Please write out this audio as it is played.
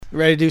You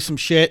ready to do some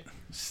shit?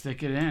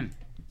 Stick it in.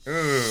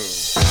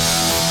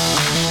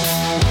 Ooh.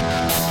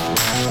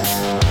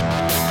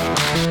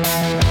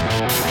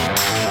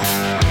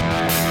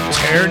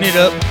 Tearing it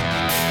up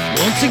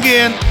once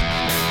again.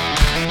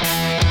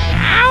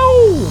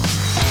 Ow!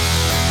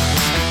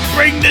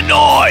 Bring the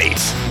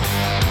noise.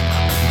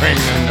 Bring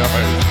the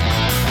noise.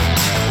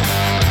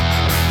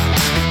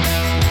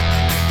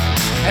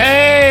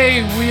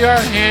 Hey, we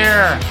are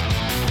here.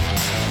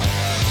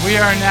 We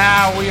are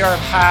now. We are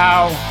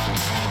pow.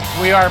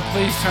 We are.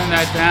 Please turn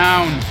that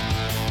down.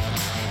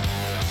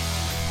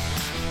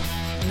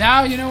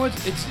 Now you know what?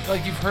 It's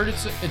like you've heard.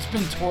 It's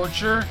been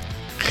torture,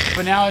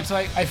 but now it's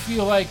like I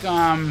feel like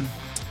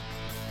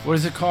what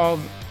is it called?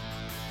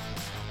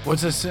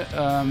 What's this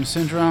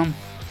syndrome?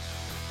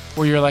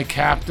 Where you're like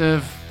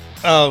captive.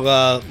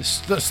 Oh,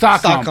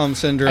 Stockholm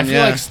syndrome. I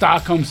feel like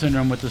Stockholm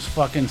syndrome with this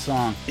fucking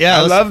song. Yeah,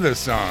 I love this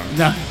song.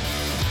 No.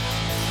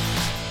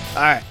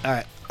 All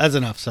right. That's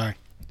enough. Sorry.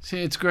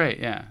 See, it's great.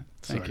 Yeah,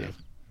 thank you. of.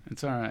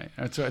 It's all right.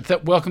 It's all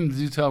right. Welcome to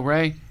Do Tell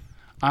Ray.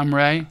 I'm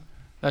Ray.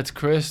 That's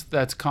Chris.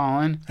 That's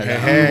Colin.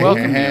 Hey, we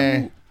welcome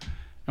you.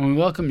 And we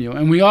welcome you.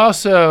 And we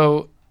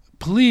also,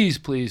 please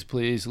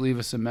leave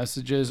us some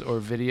messages or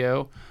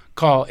video.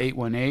 Call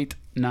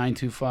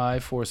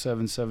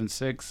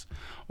 818-925-4776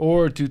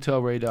 or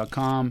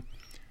dotellray.com.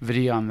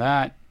 Video on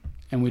that.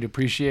 And we'd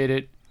appreciate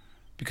it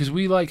because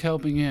we like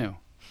helping you.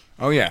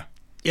 Oh, yeah.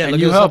 Yeah, and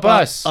look you us help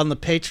up us. on the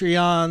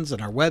Patreons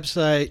and our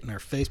website and our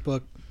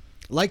Facebook.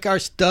 Like our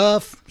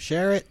stuff.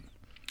 Share it.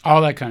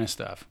 All that kind of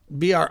stuff.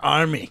 Be our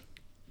army.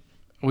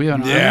 We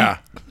on Yeah.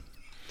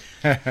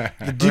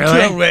 The Do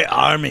Tell Ray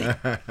army.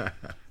 I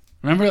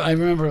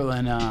remember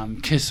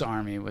when Kiss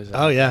Army was.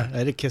 Oh yeah, I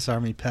had a Kiss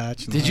Army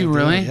patch. Did you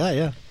really?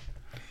 Yeah.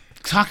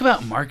 Talk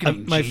about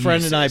marketing. My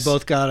friend and I Jesus.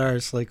 both got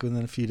ours like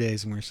within a few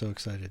days, and we were so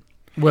excited.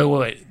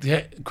 Wait.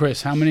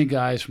 Chris, how many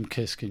guys from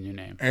Kiss can you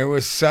name? It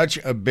was such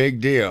a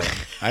big deal.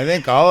 I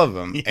think all of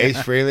them. Yeah. Ace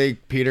Frehley,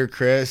 Peter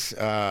Criss,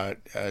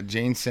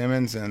 Gene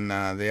Simmons, and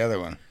the other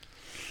one.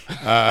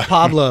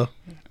 Pablo.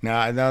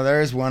 No,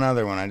 there is one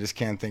other one. I just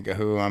can't think of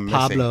who I'm missing.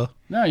 Pablo.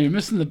 No, you're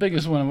missing the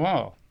biggest one of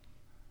all.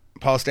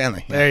 Paul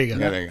Stanley. There you go.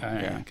 Yeah, there you go. All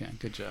right, Yeah. okay,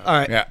 good job. All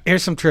right. Yeah.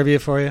 Here's some trivia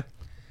for you.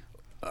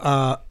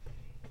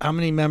 How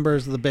many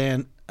members of the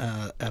band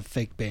have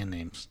fake band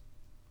names?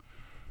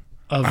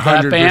 Of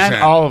that 100%. band,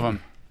 all of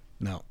them.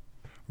 No.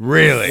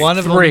 Really? One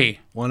of Three.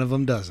 them. One of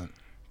them doesn't.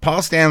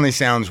 Paul Stanley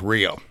sounds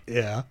real.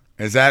 Yeah.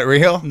 Is that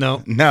real?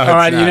 No. No. All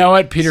right, you know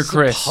what? Peter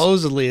Criss.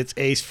 Supposedly it's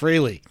Ace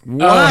Frehley. Oh,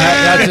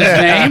 that's his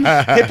name?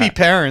 Hippie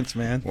parents,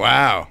 man.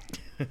 Wow.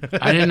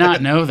 I did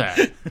not know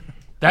that.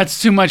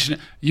 That's too much.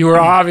 You were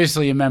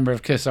obviously a member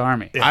of Kiss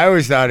Army. I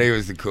always thought he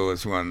was the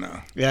coolest one, though.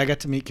 Yeah, I got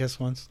to meet Kiss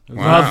once. It was,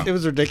 Wow. it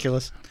was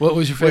ridiculous. What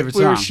was your favorite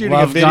we song? were shooting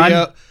Love a video.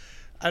 Gun?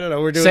 I don't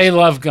know. We're doing. Say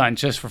Love Gun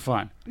just for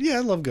fun. Yeah, I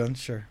love guns.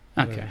 Sure.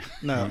 Okay.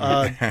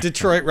 No.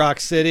 Detroit Rock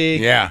City.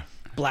 Yeah.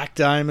 Black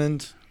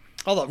Diamond.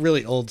 All that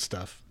really old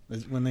stuff.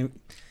 When they.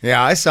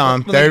 Yeah, I saw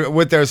him. Well, they-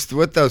 They're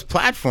with those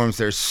platforms.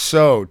 They're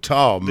so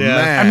tall, Yeah.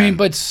 man. I mean,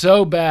 but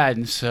so bad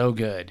and so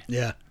good.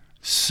 Yeah.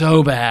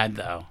 So bad,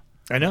 though.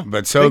 I know.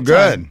 But so Big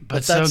good. time.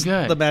 But so that's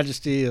good. the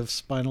majesty of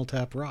Spinal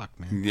Tap rock,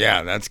 man.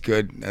 Yeah, that's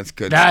good. That's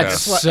good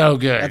That's stuff. so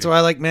good. That's why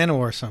I like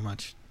Manowar so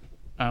much.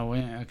 Oh,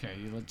 yeah, okay.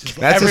 You just,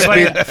 That's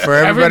everybody, for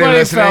everybody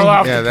listening. fell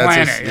off Yeah, the that's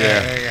planet. a- Yeah,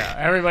 there you go.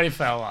 Everybody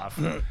fell off.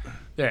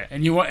 There,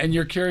 and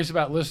you're curious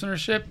about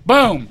listenership?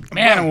 Boom,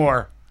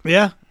 Manowar.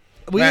 Yeah.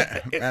 We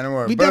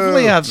Manowar, we boom.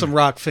 definitely have some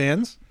rock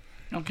fans.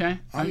 Okay.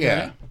 Oh, I get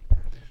yeah. it.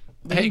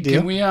 Hey, Big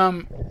deal.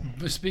 can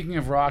we speaking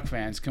of rock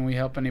fans, can we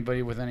help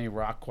anybody with any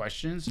rock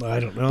questions? I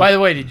don't know. By the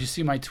way, did you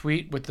see my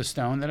tweet with the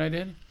stone that I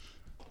did?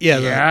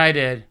 yeah, I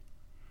did.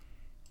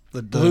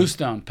 the Blue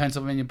stone,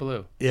 Pennsylvania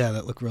blue. Yeah,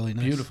 that look really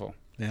nice. Beautiful.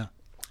 Yeah.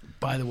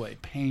 By the way,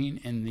 pain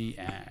in the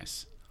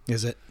ass.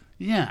 Is it?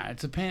 Yeah,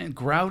 it's a pain.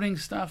 Grouting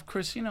stuff,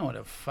 Chris, you know what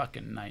a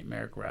fucking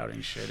nightmare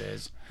grouting shit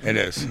is. It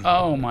is.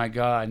 Oh my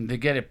God. And to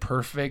get it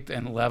perfect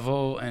and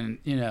level and,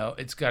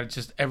 it's got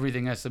just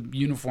everything has a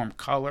uniform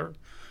color.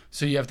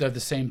 So you have to have the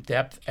same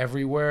depth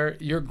everywhere.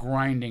 You're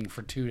grinding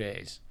for 2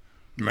 days.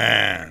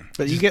 Man.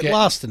 But you get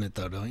lost in it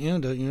though, don't you?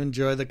 Don't you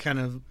enjoy the kind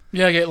of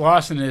Yeah, I get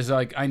lost in it is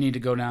like I need to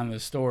go down to the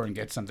store and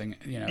get something,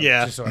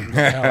 Yeah. just so I can get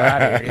the hell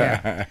out of here.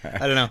 Yeah.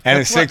 I don't know. And a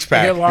That's why- six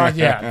pack. I get lost,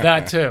 yeah,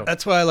 that too.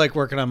 That's why I like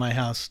working on my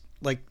house.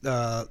 Like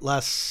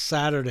last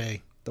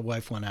Saturday, the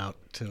wife went out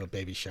to a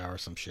baby shower or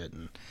some shit,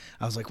 and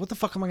I was like, "What the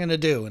fuck am I gonna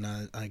do?" And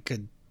I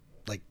could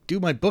like do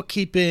my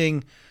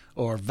bookkeeping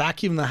or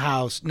vacuum the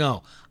house.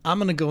 No, I'm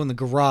gonna go in the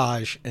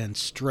garage and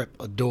strip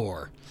a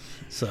door.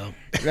 So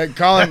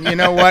Colin, you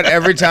know what?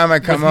 Every time I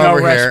come With no over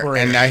here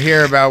respirator. and I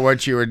hear about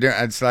what you were doing,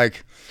 it's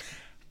like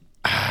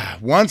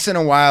once in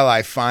a while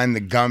I find the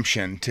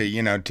gumption to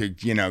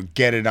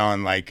get it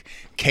on like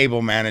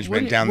cable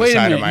management down the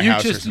side of my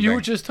house or something. You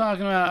were just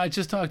talking about. I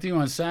just talked to you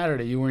on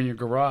Saturday. You were in your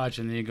garage,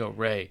 and then you go,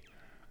 Ray,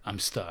 I'm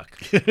stuck.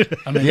 I'm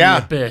in the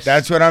Yeah, abyss.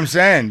 that's what I'm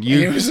saying. And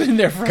he was in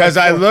there for Because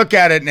like I four- look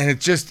at it and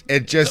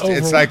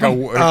it's like a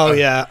oh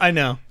yeah, I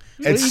know.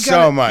 It's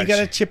so much. You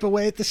got to chip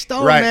away at the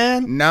stone, right.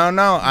 man.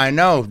 No, I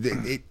know.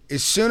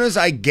 As soon as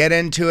I get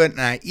into it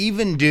and I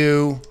even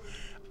do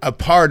a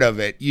part of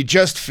it, you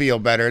just feel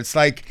better. It's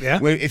like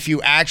if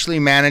you actually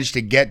manage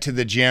to get to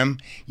the gym,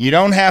 you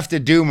don't have to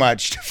do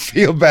much to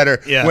feel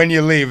better when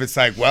you leave. It's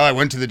like, well, I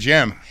went to the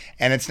gym.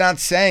 And it's not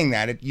saying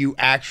that. You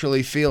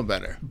actually feel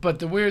better. But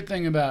the weird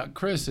thing about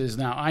Chris is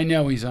now I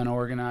know he's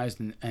unorganized,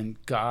 and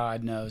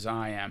God knows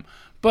I am.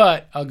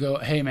 But I'll go,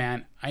 hey,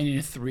 man, I need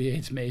a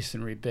 3/8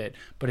 masonry bit,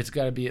 but it's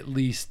got to be at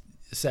least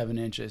 7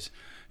 inches.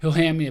 He'll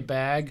hand me a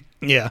bag,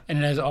 and it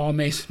has all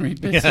masonry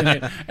bits in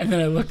it. And then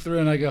I look through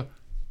and I go,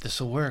 this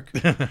will work.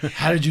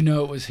 How did you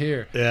know it was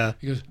here? Yeah.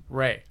 He goes,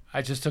 Ray,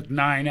 I just took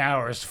 9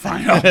 hours to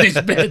find all these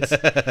bits.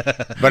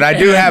 But I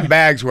do have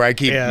bags where I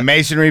keep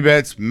masonry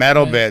bits,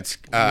 metal bits,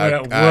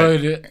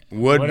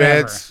 wood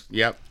bits,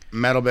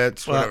 metal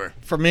bits, whatever.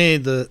 For me,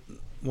 the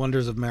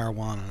wonders of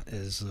marijuana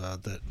is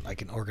that I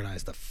can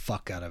organize the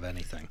fuck out of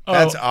anything.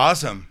 That's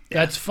awesome.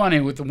 That's funny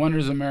with the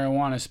wonders of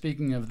marijuana.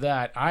 Speaking of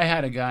that, I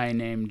had a guy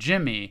named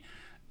Jimmy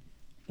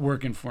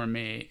working for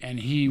me, and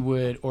he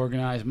would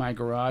organize my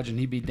garage, and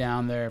he'd be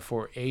down there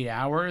for 8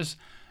 hours.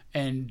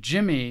 And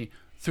Jimmy,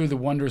 through the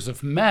wonders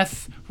of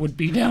meth, would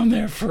be down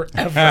there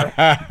forever.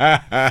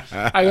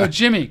 I go,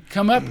 Jimmy,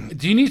 come up.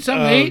 Do you need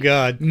something to eat? Oh,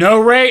 God. No,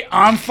 Ray,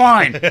 I'm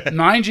fine.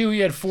 Mind you,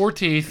 he had 4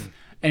 teeth,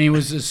 and he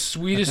was the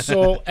sweetest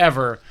soul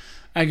ever.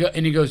 I go,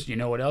 and he goes, you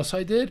know what else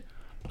I did?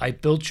 I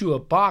built you a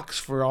box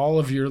for all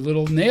of your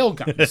little nail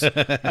guns.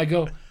 I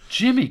go,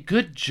 Jimmy,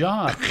 good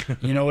job.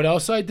 You know what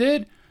else I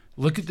did?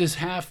 Look at this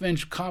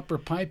 1/2-inch copper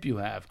pipe you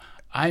have.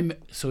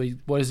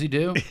 What does he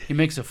do? He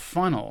makes a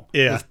funnel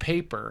with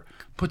paper,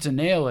 puts a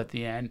nail at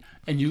the end,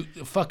 and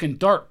a fucking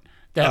dart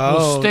that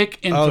will stick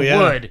into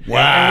wood. Wow.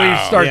 And we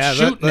start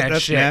shooting that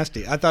that's shit.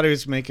 nasty. I thought he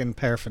was making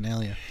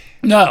paraphernalia.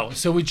 No,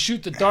 so we'd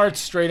shoot the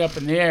darts straight up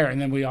in the air,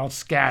 and then we all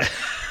scatter.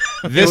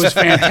 It was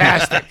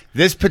fantastic.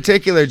 This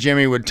particular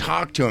Jimmy would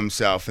talk to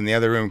himself in the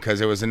other room because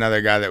there was another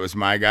guy that was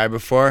my guy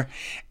before.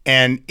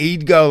 And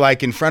he'd go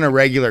like in front of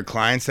regular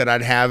clients that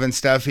I'd have and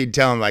stuff. He'd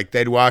tell them like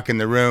they'd walk in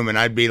the room and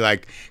I'd be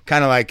like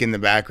kind of like in the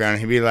background.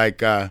 He'd be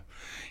like,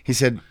 he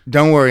said,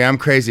 don't worry, I'm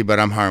crazy, but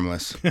I'm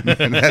harmless. And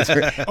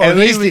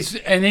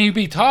then he'd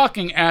be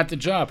talking at the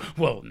job.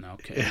 Well, no,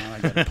 okay. No, I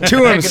gotta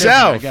to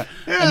himself.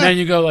 And then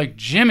you go like,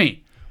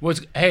 Jimmy,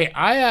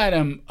 I had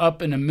him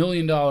up in $1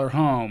 million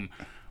home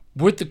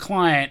with the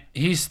client.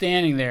 He's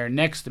standing there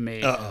next to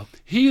me.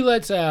 He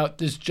lets out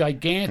this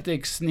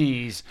gigantic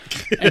sneeze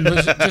and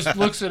just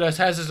looks at us,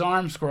 has his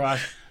arms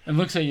crossed, and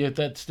looks at you with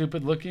that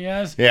stupid look he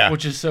has,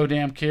 which is so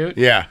damn cute.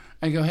 Yeah.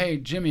 I go, hey,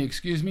 Jimmy,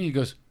 excuse me? He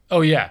goes,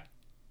 oh, yeah.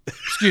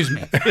 Excuse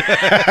me.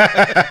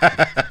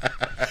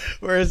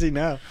 Where is he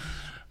now?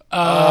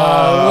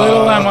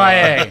 Little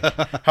MIA.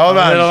 Hold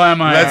on. Little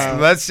MIA.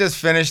 Let's just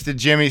finish the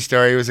Jimmy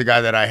story. He was a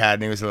guy that I had,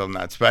 and he was a little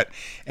nuts,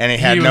 and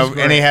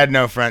he had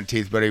no front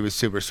teeth, but he was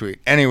super sweet.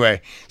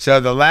 Anyway, so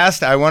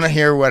I want to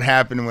hear what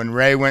happened when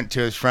Ray went to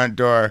his front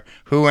door.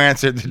 Who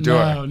answered the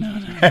door? No.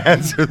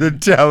 Answer the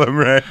tell him,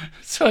 Ray.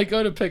 So I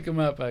go to pick him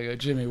up. I go,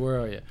 Jimmy, where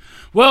are you?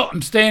 Well,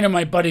 I'm staying in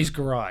my buddy's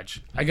garage.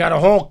 I got a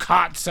whole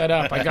cot set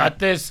up. I got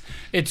this.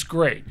 It's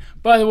great.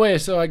 By the way,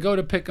 so I go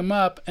to pick him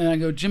up, and I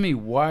go, Jimmy,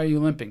 why are you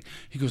limping?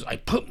 He goes, I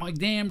put my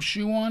damn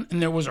shoe on,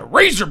 and there was a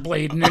razor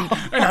blade, and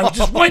I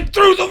just went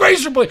through the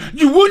razor blade.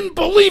 You wouldn't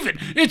believe it.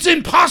 It's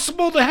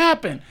impossible to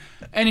happen.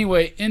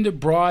 Anyway, into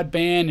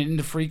broadband and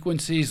into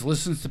frequencies,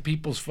 listens to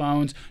people's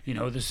phones.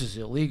 This is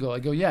illegal. I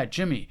go, yeah,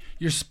 Jimmy,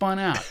 you're spun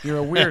out. You're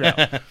a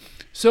weirdo.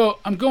 So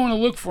I'm going to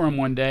look for him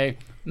one day,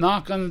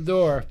 knock on the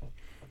door.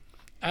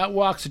 Out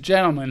walks a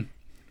gentleman.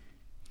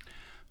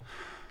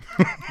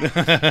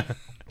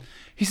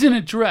 He's in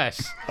a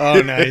dress.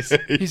 Oh, nice.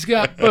 He's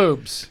got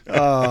boobs.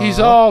 Oh. He's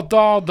all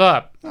dolled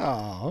up.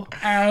 Oh.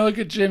 And I look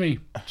at Jimmy.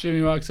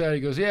 Jimmy walks out. He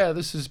goes, yeah,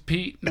 this is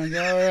Pete. And I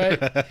go, all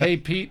right. Hey,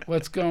 Pete,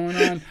 what's going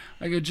on?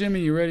 I go, Jimmy,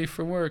 you ready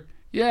for work?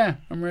 Yeah,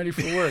 I'm ready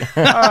for work.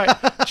 All right,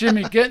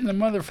 Jimmy, get in the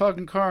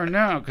motherfucking car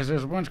now because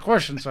there's a bunch of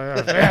questions I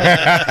have to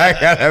ask.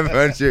 I got a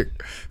bunch of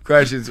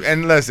questions.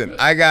 And listen,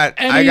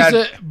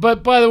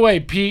 but by the way,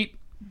 Pete,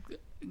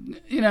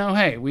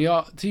 hey, we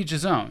all teach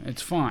his own.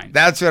 It's fine.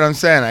 That's what I'm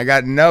saying. I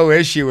got no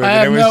issue with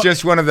it. It was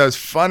just one of those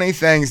funny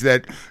things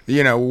that,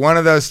 one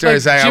of those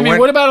stories. Like, Jimmy,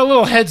 what about a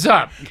little heads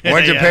up?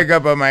 Went to pick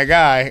up on my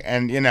guy,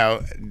 and, he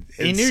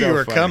knew you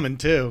were coming,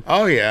 too.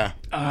 Oh, yeah.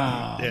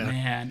 Oh,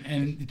 man.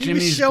 And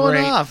Jimmy's was showing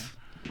great. off.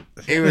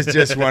 He was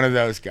just one of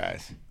those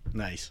guys.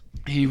 Nice.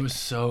 He was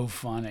so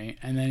funny.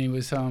 And then he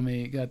was telling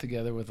me, he got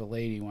together with a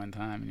lady one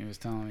time, and he was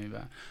telling me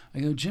about, I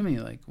go, Jimmy,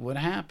 what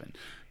happened?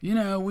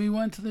 We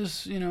went to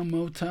this,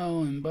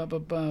 motel and blah, blah,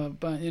 blah,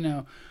 but,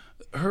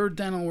 her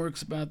dental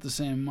work's about the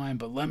same as mine,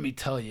 but let me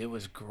tell you, it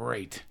was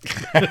great.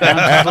 I'm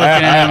just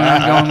looking at him,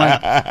 and I'm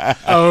going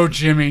oh,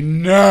 Jimmy,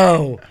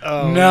 no.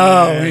 No.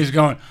 Man. And he's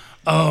going,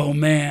 oh,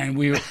 man,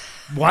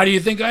 why do you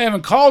think I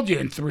haven't called you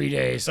in 3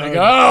 days? I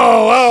go,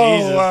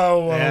 whoa.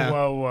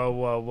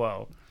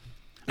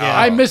 Yeah.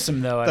 I miss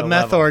him, though. The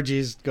meth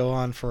orgies go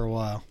on for a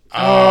while.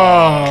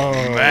 Oh,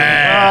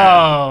 man.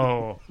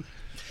 Oh.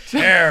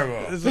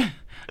 Terrible.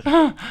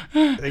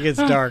 It gets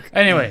dark.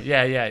 Anyway,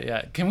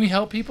 yeah. Can we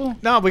help people?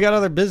 No, we got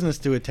other business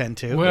to attend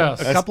to. What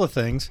else? A couple of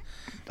things.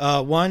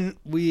 One,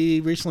 we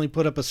recently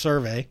put up a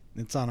survey.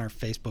 It's on our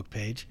Facebook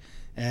page.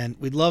 And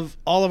we'd love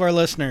all of our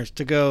listeners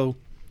to go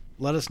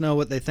let us know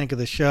what they think of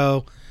the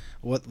show,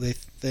 what they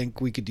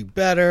think we could do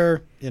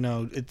better. You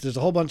know, there's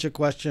a whole bunch of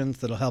questions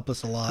that'll help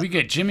us a lot. We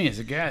get Jimmy as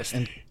a guest.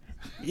 And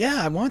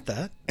yeah, I want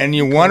that. And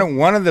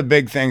one of the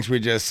big things we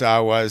just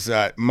saw was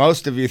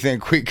most of you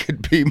think we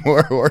could be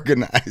more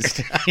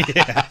organized.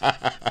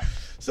 Yeah.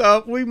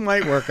 So we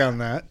might work on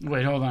that.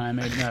 Wait, hold on. I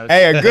made notes.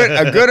 Hey,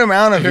 a good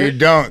amount of you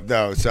don't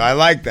though, so I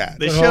like that.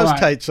 The But show's hold on.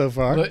 tight so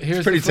far. Look,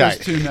 here's pretty the first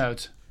tight. 2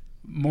 notes.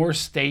 More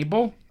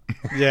stable.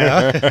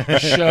 Yeah.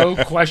 Show ?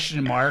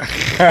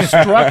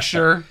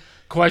 Structure ?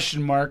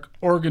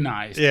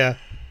 Organized. Yeah.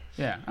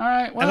 Yeah. All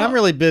right. Well, And I'm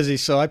really busy,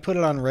 so I put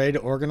it on Ray to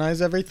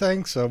organize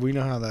everything, so we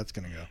know how that's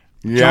going to go.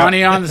 Yeah.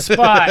 Johnny on the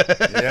spot.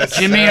 Yes,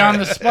 Jimmy sir. on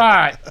the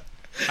spot.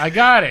 I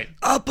got it.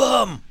 Up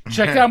 'em!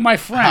 Check out my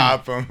friend.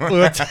 Hop 'em.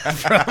 What's that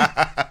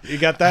from? You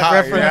got that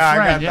reference? Yeah, I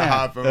friend, got yeah. the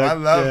hop 'em. I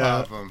love Yeah.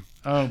 hop 'em.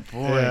 Oh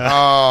boy. Yeah.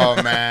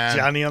 Oh man,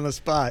 Johnny on the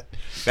spot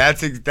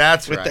that's with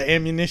right. the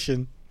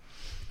ammunition.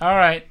 All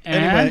right.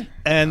 And Anyway,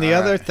 and the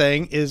All other right.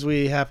 thing is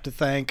we have to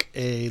thank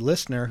a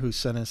listener who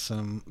sent us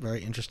some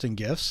very interesting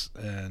gifts.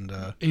 And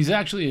he's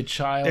actually a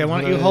child. hey,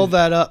 why don't you hold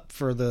that up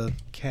for the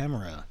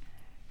camera?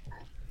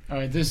 All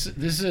right. This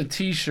is a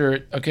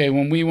T-shirt. Okay.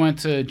 When we went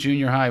to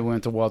junior high, we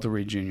went to Walter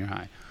Reed Junior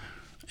High,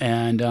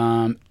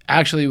 and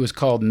actually it was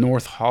called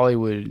North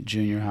Hollywood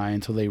Junior High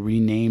until they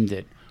renamed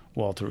it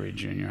Walter Reed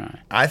Junior High.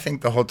 I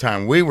think the whole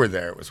time we were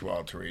there it was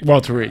Walter Reed.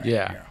 Walter Reed,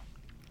 yeah.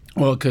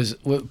 Well, because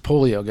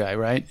polio guy,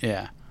 right?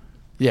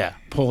 Yeah,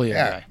 polio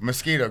Yeah, guy.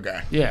 mosquito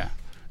guy. Yeah.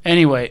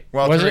 Anyway,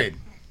 Walter was Reed. it?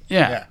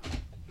 Yeah.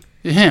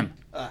 Him.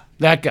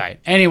 That guy.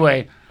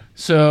 Anyway,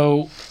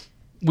 so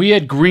we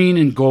had green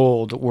and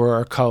gold were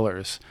our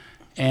colors,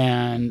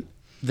 and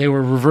they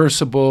were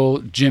reversible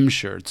gym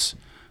shirts.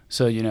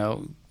 So, you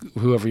know,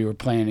 whoever you were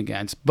playing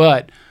against.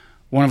 But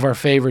one of our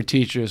favorite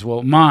teachers,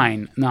 well,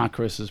 mine, not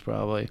Chris's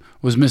probably,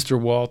 was Mr.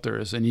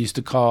 Walters, and he used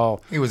to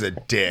call. He was a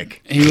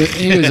dick.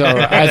 He was all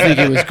right. I think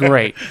he was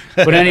great.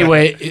 But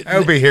anyway, I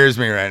hope he hears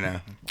me right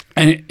now.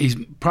 and he's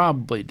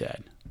probably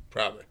dead.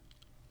 Probably.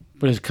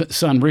 But his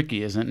son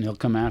Ricky isn't, and he'll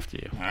come after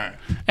you. All right.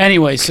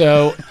 Anyway,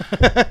 so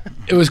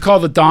it was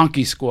called the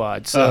Donkey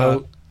Squad.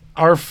 So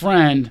our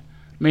friend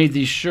made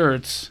these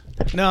shirts.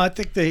 No, I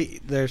think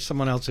there's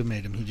someone else who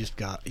made them.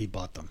 He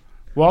bought them.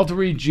 Walter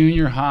Reed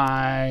Junior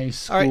High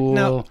School, All right,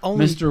 now,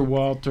 only- Mr.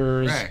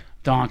 Walters, Right.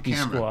 Donkey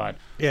Camera. Squad.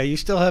 Yeah, you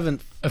still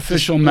haven't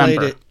Official displayed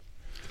member. it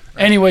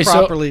Anyway,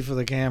 properly for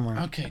the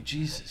camera. Okay,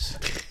 Jesus.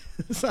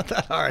 It's not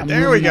that hard. I'm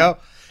there we moving go.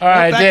 up. All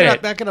right, back I did up,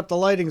 it. back it up. The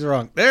lighting's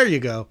wrong. There you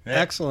go. Yeah.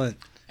 Excellent.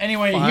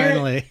 Anyway,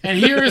 Finally.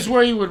 here is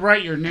where you would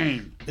write your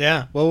name.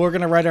 Yeah. Well, we're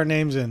gonna write our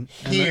names in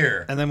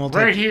Here. and then we'll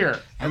Right take. here.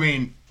 I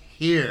mean,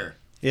 here.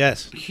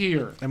 Yes,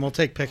 Here. and we'll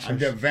take I'm pictures.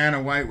 the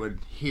Vanna Whitewood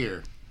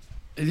here.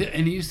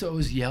 And he used to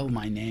always yell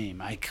my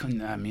name. I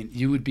mean,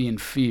 you would be in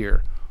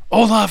fear.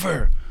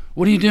 Olafur,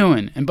 what are you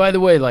doing? And by the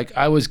way, like,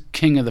 I was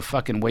king of the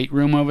fucking weight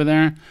room over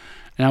there.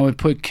 And I would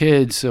put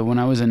kids, so when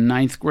I was in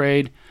 9th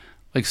grade,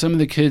 like some of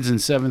the kids in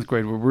 7th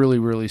grade were really,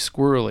 really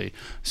squirrely.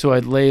 So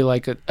I'd lay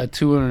like a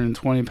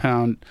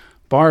 220-pound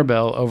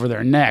barbell over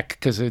their neck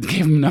because it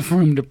gave them enough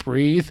room to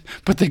breathe,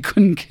 but they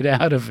couldn't get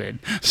out of it.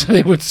 So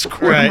they would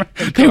squirm. Right,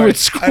 They would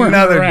squirm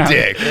Another around.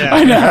 dick. Yeah.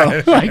 I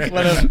know. Like,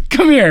 Let 'em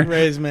come here.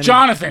 raise many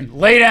Jonathan,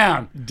 lay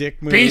down.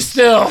 dick moves. Be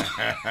still.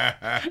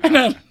 And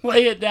I'd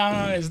lay it down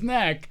on his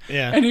neck.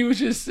 Yeah. And he would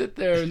just sit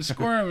there and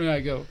squirm. And I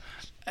go,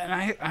 and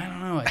I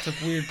don't know. I took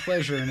weird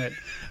pleasure in it.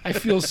 I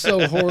feel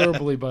so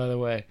horribly, by the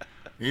way.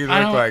 You I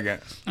look don't- like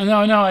it.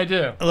 No, I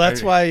do. Well,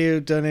 that's why you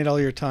donate all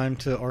your time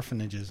to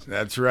orphanages.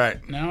 That's right.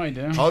 Now I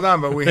do. Hold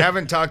on, but we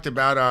haven't talked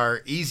about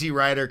our Easy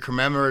Rider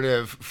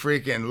commemorative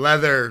freaking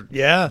leather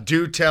Yeah.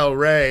 Do Tell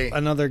Ray.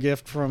 Another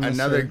gift from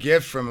Another Mr.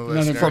 gift from a Another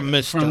listener. from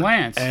Mr. From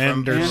Lance. from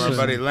Anderson. our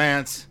buddy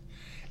Lance.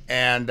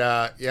 And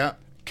yeah,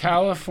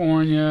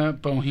 California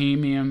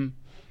Bohemian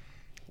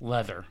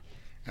leather.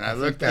 and I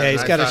looked at Yeah, it.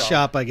 he's and got I a thought-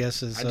 shop, I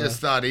guess. Is I just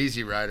thought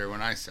Easy Rider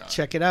when I saw it.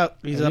 check it out.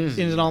 He's It up is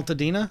in easy.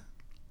 Altadena.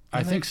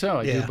 I think so.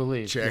 I do Yeah.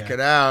 believe. Check Yeah. it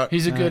out.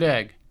 He's a good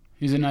egg.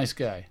 He's a nice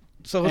guy.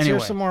 So let's hear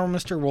Anyway. some more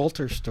Mr.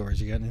 Walters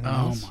stories. You got anything Oh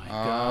else? my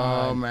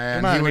God. Oh man,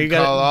 Come on, he would you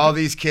gotta- call all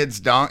these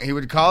kids He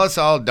would call us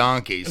all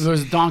donkeys. It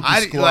was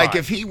Donkey Squad. Like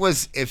if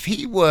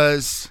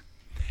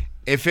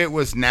it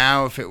was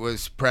now, if it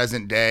was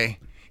present day,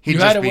 he'd You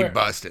had just to be wear-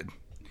 busted.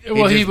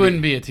 Well, he'd he just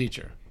wouldn't be a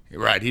teacher.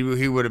 Right, he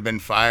would have been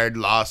fired,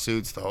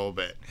 lawsuits, the whole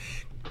bit.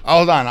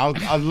 Hold on,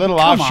 a little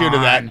Come offshoot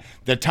of that. on.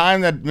 The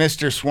time that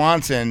Mr.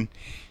 Swanson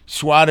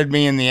swatted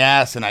me in the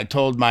ass, and I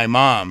told my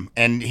mom,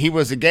 and he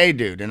was a gay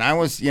dude, and I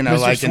was, Mr.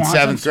 like in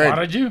Swanson 7th grade.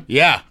 swatted you?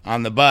 Yeah,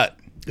 on the butt.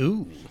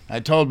 Ooh. I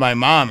told my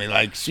mom, he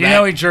like You smacked.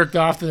 know he jerked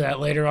off to that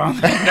later on.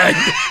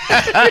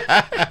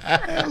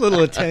 A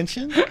little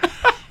attention.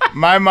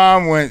 My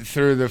mom went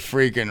through the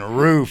freaking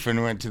roof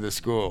and went to the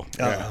school.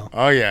 Yeah. Uh-oh.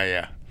 Oh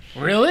yeah.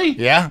 Really?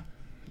 Yeah.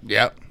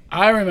 Yep.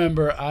 I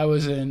remember I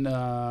was in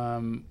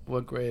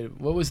what grade?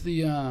 What was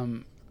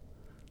the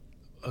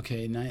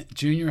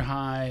junior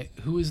high?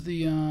 Who was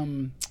the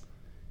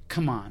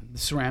come on, the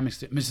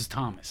ceramics, Mrs.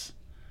 Thomas.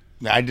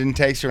 I didn't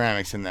take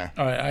ceramics in there.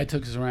 All right, I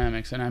took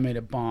ceramics and I made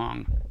a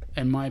bong.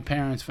 And my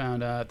parents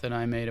found out that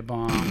I made a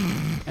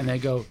bomb, and they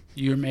go,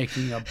 "You're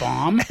making a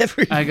bomb?"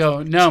 I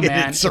go, "No,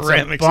 man, it's a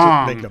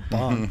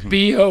bomb.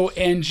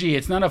 B-O-N-G.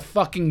 It's not a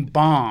fucking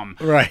bomb.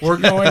 Right? We're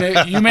going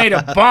to. You made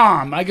a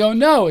bomb." I go,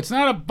 "No, it's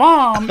not a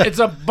bomb. It's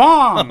a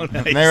bomb." Oh,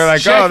 nice. And they were like,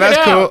 Check "Oh, that's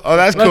cool. Oh,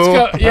 that's Let's cool."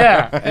 Go.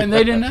 Yeah, and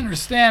they didn't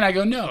understand. I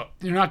go, "No,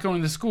 you're not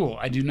going to school.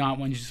 I do not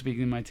want you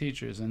speaking to my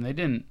teachers," and they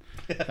didn't.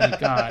 Thank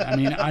God. I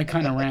mean, I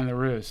kind of ran the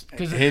roost.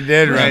 He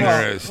did run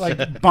the roost.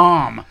 Like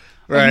bomb.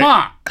 Right. Like,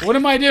 Ma, what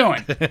am I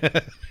doing?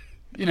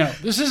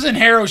 This isn't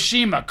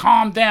Hiroshima.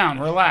 Calm down.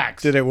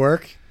 Relax. Did it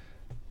work?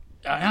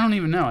 I don't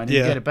even know. I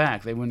didn't get it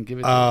back. They wouldn't give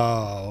it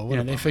to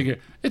me. They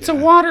figured, it's a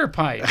water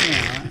pipe.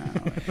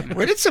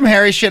 We did some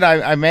hairy shit.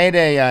 I made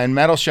in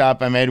metal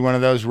shop, I made one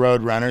of those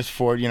road runners,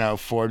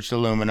 forged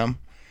aluminum.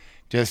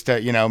 Just,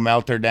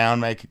 melt her down,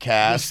 make a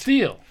cast.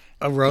 Steel.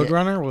 A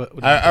Roadrunner? What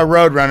A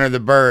Roadrunner, the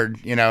bird,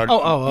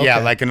 okay. Yeah,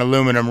 like an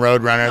aluminum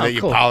Roadrunner that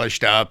you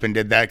polished up and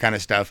did that kind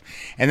of stuff.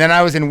 And then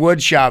I was in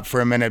wood shop for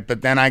a minute,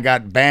 but then I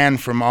got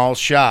banned from all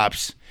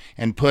shops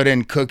and put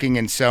in cooking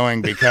and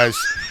sewing because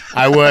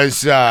I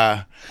was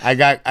I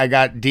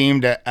got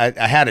deemed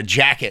I had a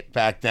jacket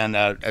back then,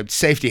 a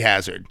safety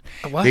hazard.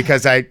 What?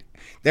 Because I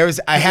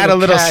had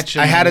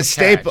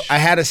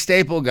a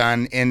staple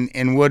gun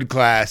in wood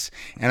class,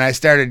 and I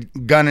started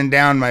gunning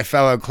down my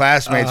fellow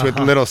classmates with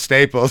little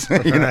staples.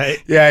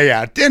 Right.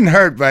 Yeah. It didn't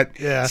hurt, but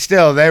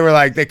still, they were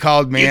like, they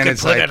called me, You and could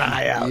it's put like, an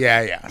eye out.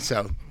 Yeah.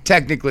 So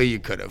technically, you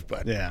could have,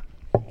 but Yeah.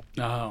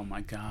 Oh my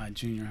God,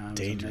 junior high was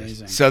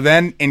amazing. So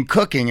then in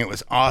cooking, it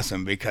was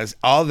awesome because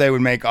they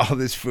would make all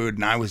this food,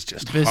 and I was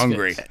just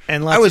hungry.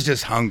 And I was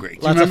just hungry.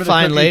 Lots of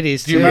fine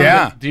ladies, do you too.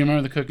 remember do you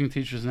remember the cooking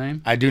teacher's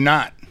name? I do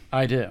not.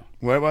 I do.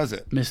 What was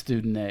it? Miss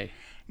Student A.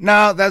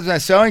 No, that was my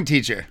sewing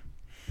teacher.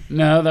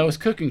 No, that was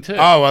cooking too.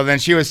 Oh, well, then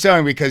she was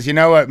sewing because you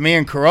know what me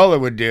and Corolla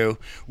would do?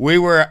 We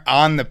were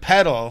on the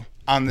pedal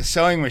on the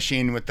sewing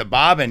machine with the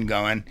bobbin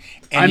going.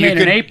 And I made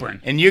an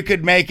apron. And you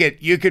could make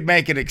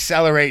it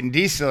accelerate and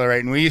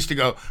decelerate. And we used to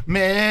go,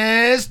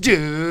 Miss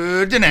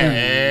Dudene.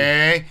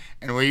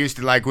 And we used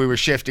to we were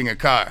shifting a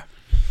car.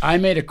 I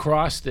made a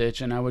cross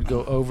stitch, and I would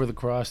go over the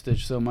cross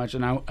stitch so much,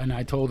 and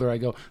I told her, I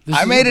go,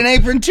 I made an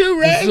apron too,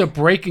 Ray. This is a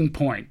breaking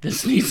point.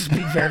 This needs to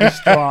be very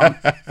strong.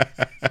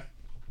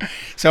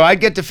 So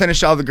I'd get to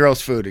finish all the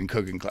girls' food in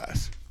cooking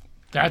class.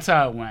 That's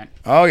how it went.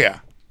 Oh, yeah.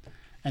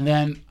 And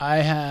then I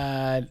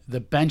had the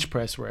bench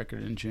press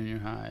record in junior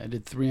high. I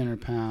did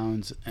 300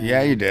 pounds. And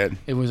yeah, you did.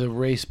 It was a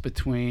race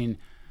between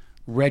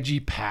Reggie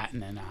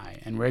Patton and I.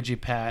 And Reggie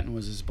Patton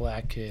was this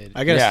black kid.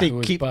 I got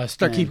to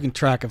start keeping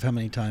track of how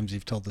many times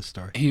you've told this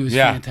story. He was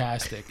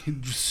fantastic. He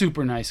was a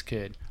super nice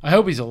kid. I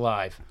hope he's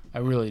alive. I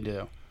really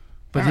do.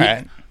 But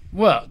right.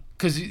 Well,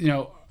 because,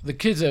 the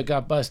kids that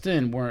got bussed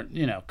in weren't,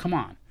 come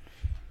on.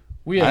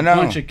 We had a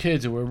bunch of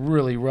kids that were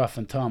really rough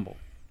and tumble.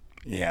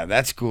 Yeah,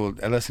 that's cool.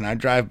 Listen, I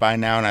drive by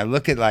now and I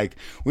look at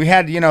we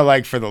had,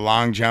 for the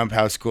long jump,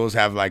 how schools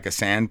have a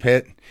sand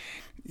pit.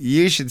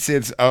 You should see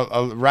it's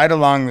right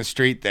along the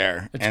street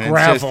there. It's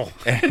gravel.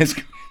 It's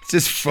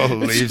just full of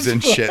leaves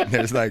and shit.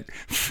 There's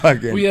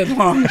fucking. We had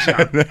long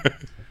jump.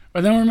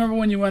 But then remember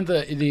when you won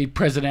the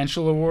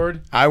presidential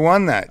award? I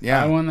won that,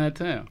 yeah. I won that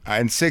too.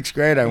 In 6th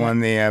grade, I won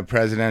the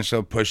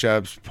presidential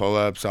push-ups,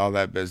 pull-ups, all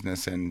that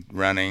business, and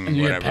running, and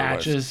you whatever had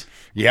patches? It was.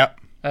 Yep.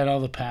 I had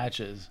all the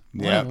patches.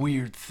 What a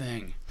weird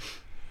thing.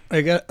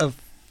 I got a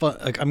fun,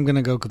 I'm going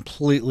to go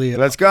completely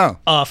Let's go.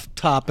 Off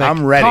topic.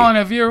 I'm ready. Colin,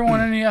 have you ever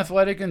won any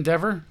athletic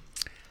endeavor?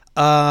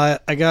 I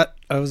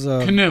was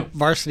Canoe.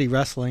 Varsity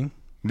wrestling.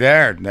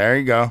 There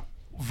you go.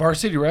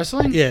 Varsity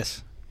wrestling?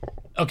 Yes.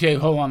 Okay,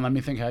 hold on. Let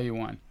me think how you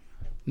won.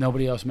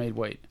 Nobody else made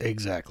weight.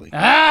 Exactly.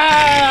 Ah!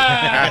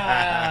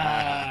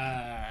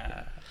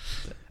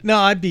 No,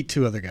 I beat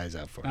 2 other guys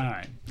out for it. All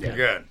right. You're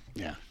good.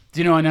 Yeah. Do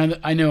you know another?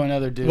 I know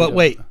another dude. What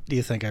weight do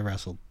you think I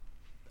wrestled?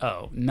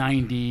 Oh,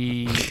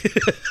 90.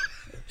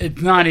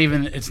 It's not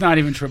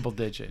even triple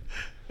digit.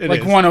 It like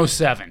is.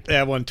 107.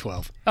 Yeah,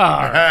 112. All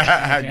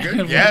right.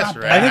 Good guess,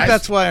 right? I think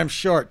that's why I'm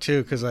short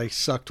too, because I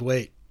sucked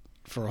weight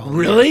for a whole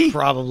Really? year,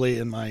 probably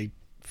in my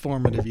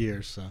formative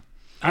years. So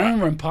I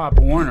remember in Pop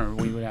Warner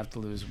we would have to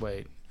lose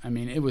weight. I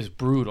mean, it was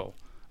brutal.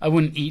 I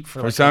wouldn't eat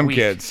for like some a week.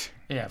 Kids.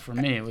 Yeah, for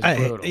me it was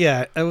brutal.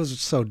 Yeah, it was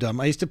so dumb.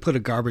 I used to put a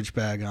garbage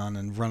bag on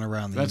and run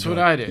around the That's what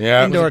I did.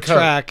 Yeah. indoor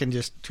track and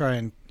just try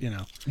and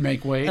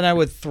make weight. And I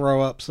would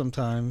throw up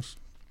sometimes.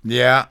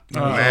 Yeah.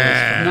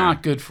 Man.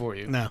 Not good for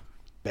you. No.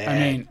 Bad. I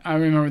mean, I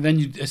remember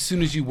then as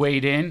soon as you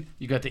weighed in,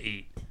 you got to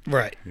eat.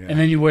 Right. Yeah. And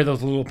then you wear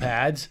those little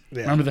pads.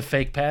 Yeah. Remember the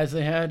fake pads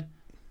they had?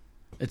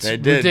 It's They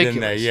did, ridiculous.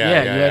 didn't they?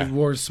 Yeah, you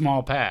wore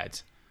small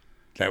pads.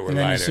 That were And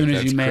then lighter. as soon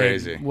as That's you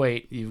crazy. made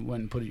weight, you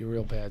went and put your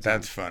real pads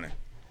That's on. funny.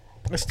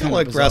 I still Kinda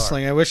like bizarre.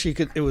 wrestling. I wish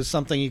it was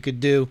something you could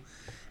do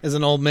as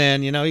an old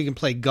man. You can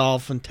play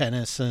golf and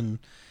tennis and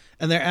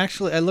And there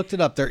actually, I looked it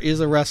up. There is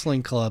a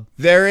wrestling club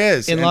There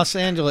is. in And Los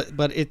Angeles,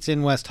 but it's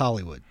in West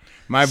Hollywood.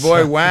 my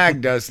boy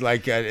Wag does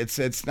like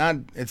it's not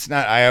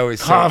I always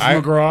say, Hoff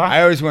McGraw?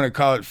 I always want to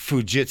call it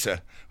Fujitsu,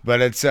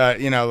 but it's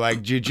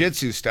like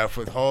jiu-jitsu stuff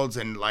with holds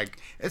and like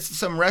it's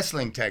some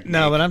wrestling technique.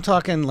 No, but I'm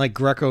talking like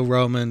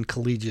Greco-Roman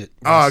collegiate.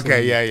 Oh, wrestling,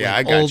 okay, yeah,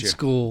 I got old you.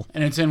 school.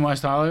 And it's in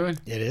West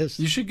Hollywood? It is.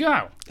 You should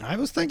go. I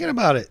was thinking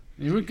about it.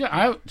 You would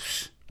go.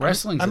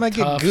 Wrestling's I might a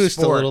get tough goosed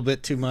sport. a little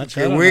bit too much.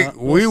 I Yeah, don't we know.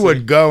 we We'll would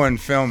see. go and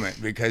film it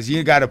because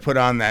you got to put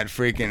on that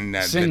freaking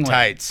the Singlet.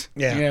 tights.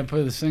 Yeah. You gotta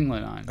put the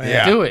singlet on.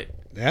 Yeah. Do it.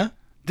 Yeah.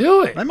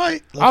 Do it. I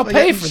might. I'll If I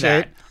pay get in for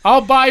shape. that.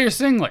 I'll buy your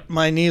singlet.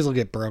 My knees will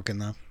get broken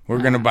though. We're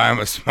gonna buy him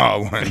a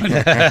small one.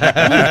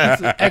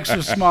 It's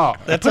extra small.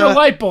 Put a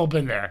light bulb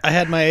in there. I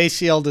had my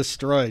ACL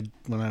destroyed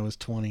when I was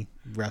 20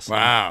 wrestling.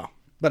 Wow.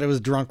 But it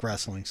was drunk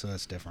wrestling, so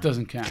that's different.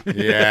 Doesn't count.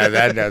 Yeah,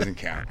 that doesn't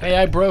count. Hey,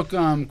 I broke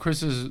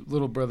Chris's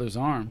little brother's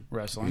arm You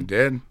wrestling.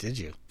 did? Did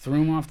you? Threw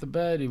him off the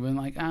bed. He went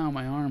like, "Ow,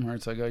 my arm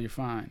hurts." I go, "You're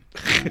fine."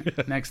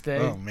 Next day,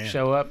 Oh, man.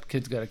 show up.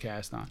 Kid's got a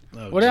cast on.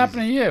 Oh, What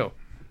happened to you?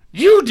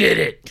 You did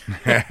it.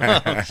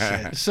 Oh,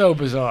 shit. So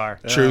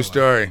bizarre. True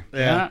story.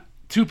 Yeah.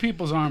 2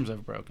 people's arms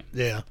I've broken.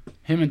 Yeah.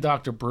 Him and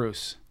Dr.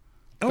 Bruce.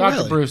 Oh, Dr.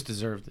 really? Bruce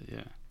deserved it.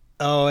 Yeah.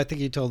 Oh, I think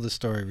you told this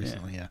story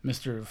recently. Yeah.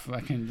 Mr.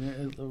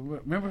 fucking.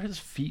 Remember his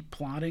feet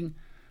plotting?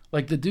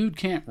 Like the dude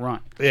can't run.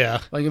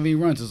 Yeah. Like if he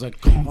runs, it's like.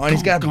 Oh, and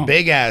he's got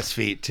big ass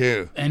feet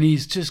too. And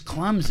he's just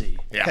clumsy.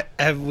 Yeah.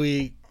 Have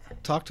we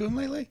talked to him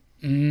lately?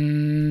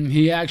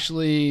 He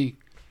actually.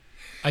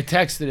 I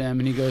texted him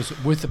and he goes,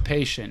 "With a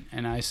patient,"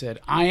 and I said,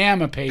 "I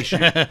am a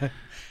patient."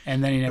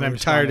 And then he never. I'm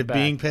responded tired of back.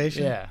 being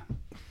patient? Yeah. Oh,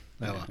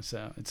 Yeah, well.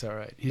 so it's all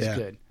right. He's Yeah.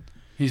 good.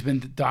 He's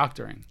been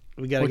doctoring.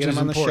 We got to which get him is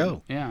on important.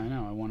 the show. Yeah, I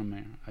know. I want him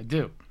here. I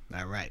do.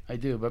 All right. I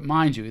do. But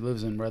mind you, he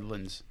lives in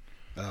Redlands,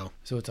 Oh.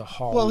 so it's a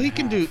haul. Well, and he a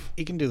can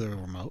half. do the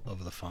remote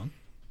over the phone.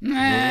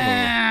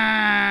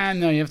 Nah,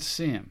 no, you have to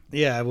see him.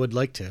 Yeah, I would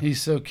like to.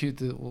 He's so cute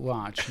to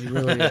watch. He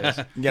really is.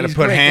 You got to He's a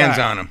put great hands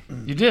guy. on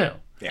him. You do.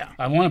 Yeah.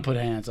 I want to put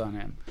hands on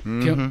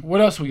him.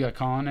 What else we got,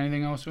 Colin?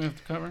 Anything else we have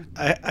to cover?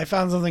 I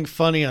found something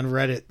funny on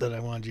Reddit that I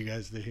wanted you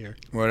guys to hear.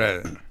 What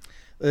is it?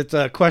 It's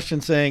a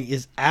question saying,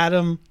 "Is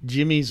Adam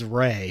Jimmy's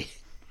Ray?"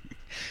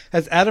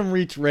 Has Adam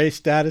reached Ray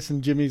status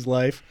in Jimmy's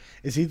life?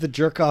 Is he the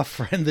jerk-off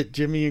friend that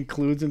Jimmy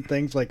includes in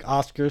things like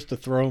Oscars to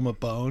throw him a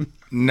bone?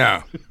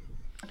 No.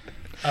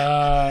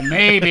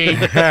 Maybe.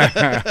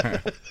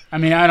 I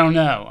mean, I don't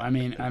know. I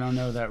don't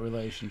know that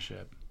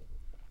relationship.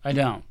 I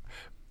don't.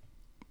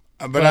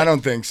 But I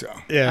don't think so.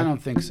 I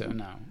don't think so,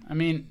 no. I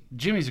mean,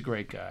 Jimmy's a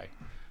great guy.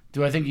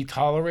 Do I think he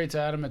tolerates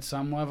Adam at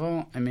some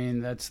level? I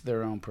mean, that's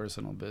their own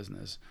personal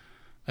business.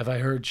 Have I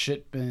heard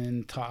shit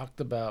been talked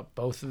about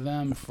both of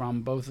them,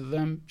 from both of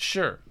them?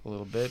 Sure, a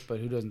little bit, but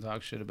who doesn't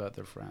talk shit about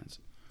their friends?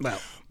 Well,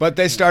 But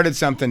they started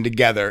something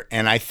together,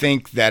 and I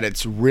think that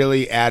it's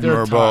really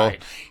admirable.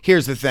 tied.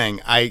 Here's the thing.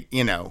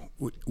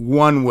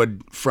 One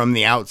would, from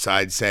the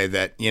outside, say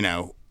that,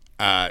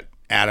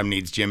 Adam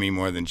needs Jimmy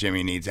more than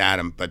Jimmy needs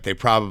Adam, but they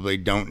probably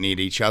don't need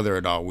each other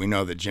at all. We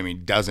know that Jimmy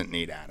doesn't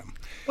need Adam.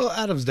 well,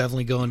 Adam's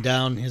definitely going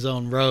down his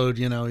own road.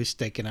 He's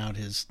staking out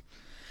his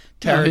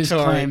No, territory. his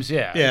claims,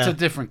 yeah. It's a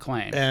different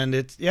claim. And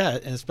and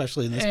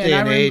especially in this And day I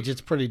and rem- age, it's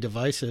pretty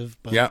divisive.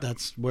 But Yeah.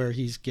 that's where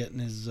he's getting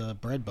his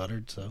bread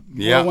buttered. So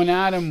Yeah. Well,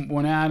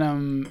 when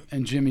Adam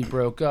and Jimmy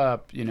broke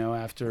up,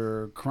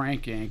 after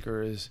Crank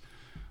Anchors,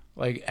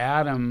 like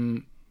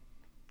Adam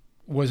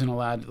wasn't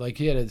allowed, like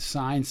he had to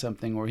sign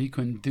something or he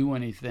couldn't do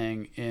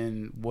anything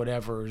in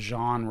whatever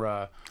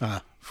genre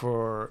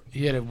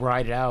he had to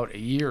ride it out a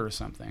year or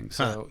something.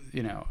 So,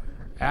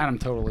 Adam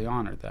totally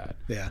honored that.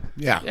 yeah,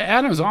 Yeah.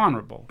 Adam's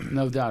honorable,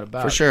 no doubt about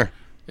it. For sure.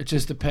 It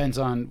just depends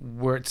on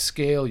what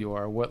scale you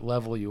are, what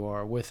level you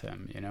are with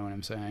him. You know what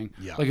I'm saying?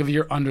 Yeah. Like if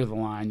you're under the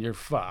line, you're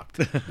fucked.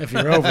 If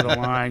you're over the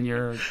line,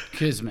 you're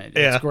kismet.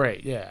 Yeah. It's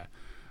great, yeah.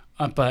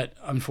 But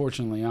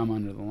unfortunately, I'm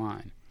under the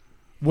line.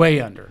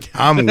 Way under.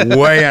 I'm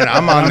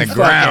I'm on the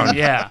ground. Fucking,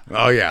 yeah.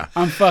 Oh, yeah.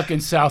 I'm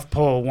fucking South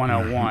Pole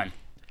 101.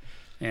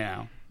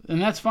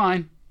 And that's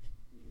fine.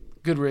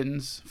 Good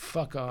riddance.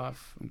 Fuck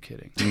off. I'm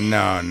kidding.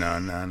 No. No,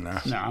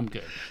 I'm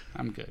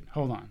good.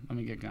 Hold on. Let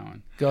me get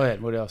going. Go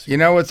ahead. What else? You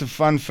know what's a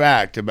fun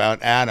fact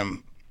about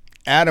Adam?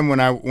 Adam, when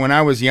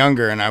I was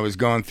younger and I was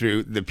going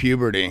through the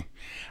puberty,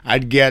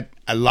 I'd get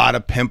a lot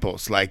of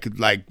pimples, like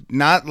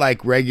not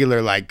like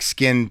regular like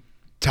skin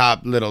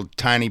top little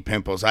tiny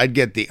pimples. I'd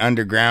get the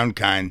underground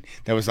kind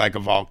that was like a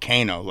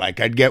volcano. Like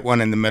I'd get one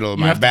in the middle of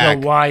You my have back.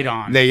 to go wide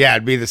on.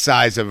 It'd be the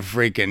size of a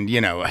freaking,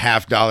 a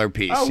 $50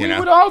 piece. We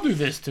would all do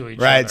this to each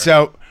other. Right.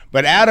 So,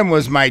 but Adam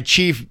was my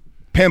chief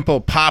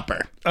pimple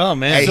popper. Oh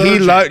man, He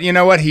loved. You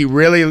know what? He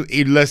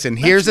listen.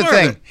 Here's the smart of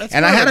thing. it. That's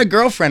And I smart had of a it.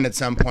 girlfent at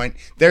some point.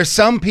 There's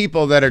some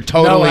people that are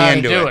totally how to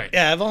into do it.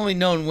 Yeah, I've only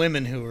known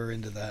women who were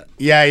into that.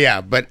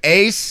 Yeah. But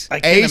Ace I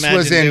can't was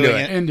imagine into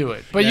doing it. Into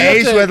it. But you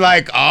Ace have to, would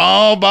like,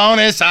 oh,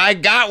 bonus, I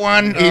got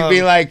one. He'd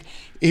be like,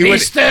 be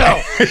still.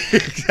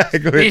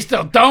 Exactly. Be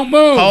still. Don't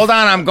move. Hold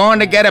on, I'm going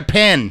to get a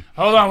pin.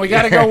 Hold on. We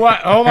got to go.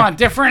 Hold on.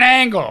 Different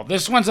angle.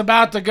 This one's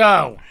about to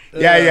go.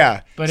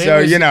 Yeah. But so,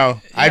 it was-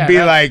 I'd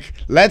be like,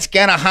 let's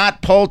get a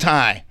hot pole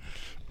tie.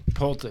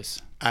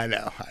 Poultice. I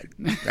know.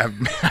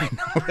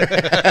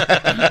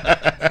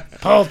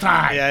 Pull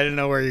time. Yeah, I didn't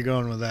know where you're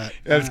going with that.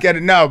 Let's get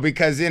it. No,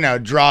 because,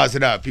 draws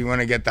it up. You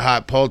want to get the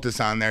hot poultice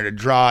on there to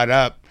draw it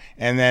up.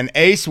 And then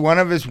Ace, one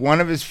of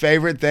his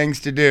favorite things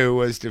to do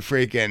was to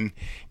freaking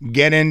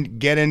get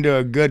into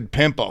a good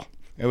pimple.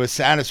 It was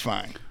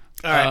satisfying.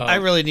 All right, I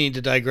really need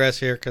to digress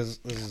here because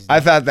I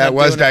thought that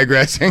was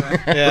digressing.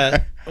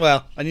 Yeah,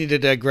 well, I need to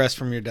digress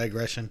from your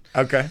digression.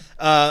 Okay.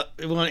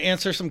 We want to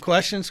answer some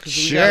questions because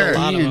we Sure. got a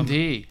lot of them.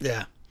 D&D.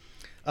 Yeah.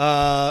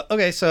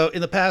 Okay, so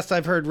in the past,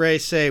 I've heard Ray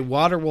say,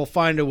 water will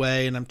find a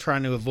way, and I'm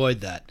trying to avoid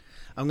that.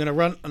 I'm going to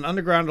run an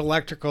underground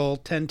electrical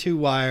 10-2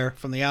 wire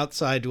from the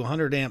outside to a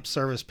 100-amp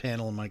service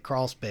panel in my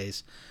crawl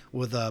space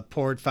with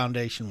poured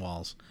foundation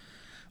walls.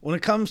 When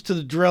it comes to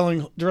the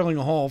drilling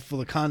a hole for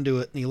the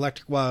conduit and the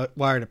electric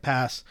wire to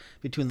pass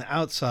between the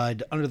outside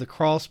to under the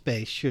crawl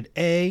space, should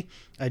I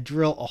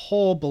drill a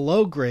hole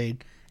below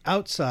grade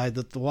outside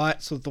so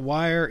that the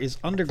wire is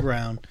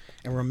underground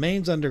and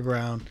remains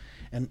underground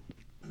and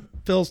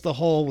fills the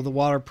hole with a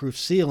waterproof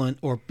sealant,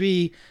 or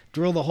B,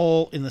 drill the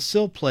hole in the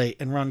sill plate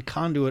and run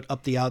conduit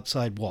up the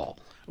outside wall,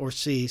 or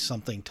C,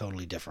 something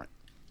totally different?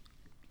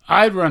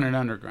 I'd run it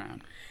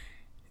underground.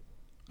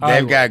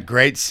 They've got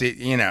great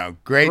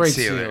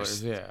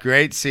sealers. Yeah.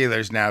 Great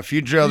sealers. Now, if you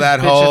drill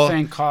that Bitch a hole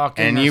thing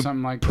caulking and or you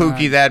something like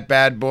pookie that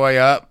bad boy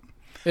up.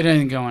 It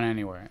ain't going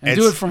anywhere. And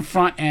do it from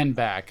front and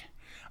back.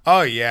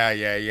 Oh,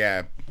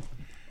 yeah.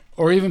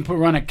 Or even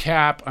run a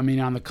cap, on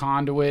the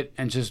conduit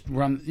and just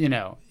run,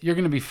 you're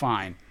going to be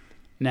fine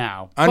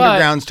now.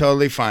 Underground's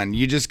totally fine.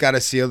 You just got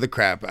to seal the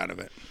crap out of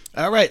it.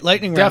 All right,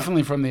 lightning round.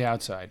 Definitely from the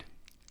outside.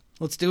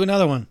 Let's do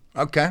another one.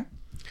 Okay.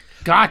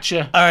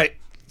 Gotcha. All right,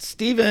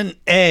 Stephen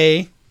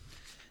A.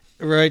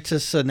 writes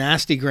us a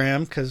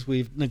nastygram because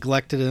we've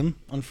neglected him,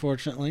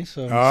 unfortunately.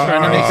 So I'm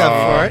trying to make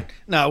up for it.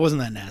 No, it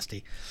wasn't that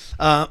nasty.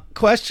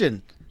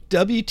 Question: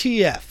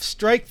 WTF?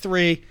 Strike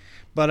 3,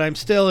 but I'm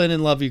still in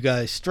and love you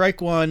guys.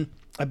 Strike 1.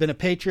 I've been a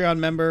Patreon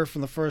member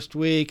from the first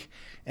week,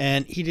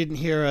 and he didn't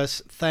hear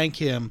us thank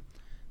him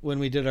when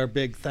we did our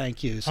big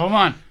thank yous. Hold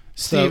on.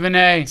 Stephen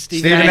A.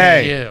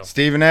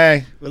 Stephen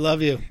A. We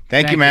love you.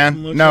 Thank you,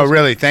 man. No,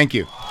 really, thank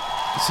you.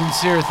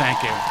 Sincere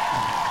thank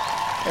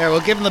you. Here,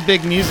 we'll give him the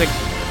big music.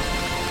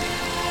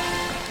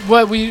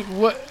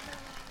 What?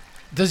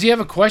 Does he have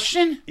a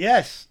question?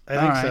 Yes, I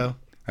think right. so.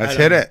 Let's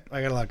hit it.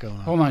 I got a lot going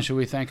on. Hold on. Should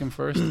we thank him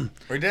first?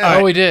 We did.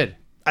 Oh, we did.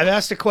 I've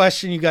asked a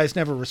question you guys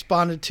never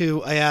responded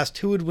to. I asked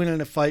who would win in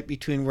a fight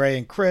between Ray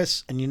and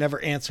Chris, and you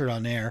never answered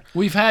on air.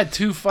 We've had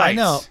 2 fights. I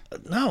know.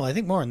 No, I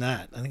think more than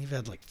that. I think you've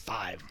had like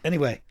 5.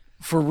 Anyway.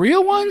 For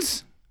real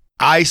ones?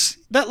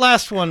 That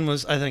last one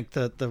was, I think,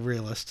 the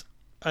realist.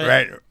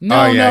 Right.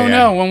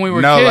 No. When we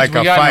were kids,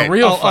 we got in a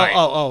real fight.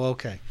 Oh,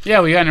 okay.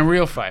 Yeah, we got in a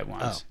real fight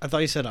once. I thought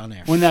you said on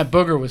air. When that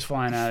booger was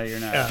flying out of your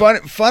nose.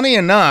 Funny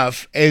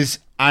enough is,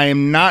 I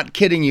am not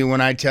kidding you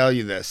when I tell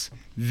you this.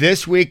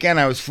 This weekend,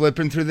 I was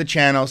flipping through the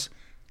channels.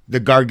 The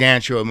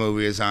Gargantua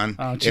movie is on.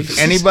 Oh, if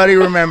anybody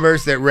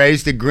remembers that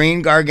Ray's the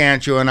green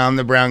Gargantua and I'm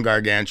the brown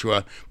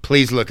Gargantua,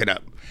 please look it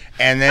up.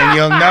 And then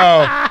you'll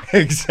know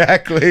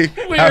exactly.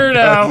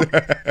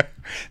 Weirdo.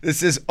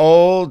 This is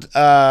old.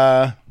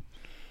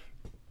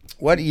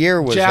 What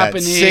year was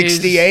Japanese, that?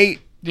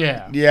 68?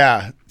 Yeah.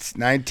 Yeah. It's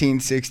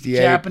 1968.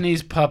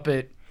 Japanese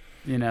puppet,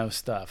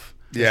 stuff.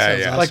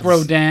 Yeah. Like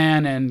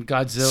Rodan and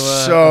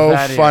Godzilla. So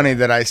funny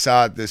that I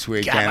saw it this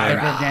weekend.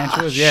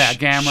 Gargantuas? Yeah,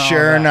 Gamma.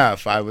 Sure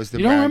enough, I was the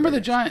You don't remember the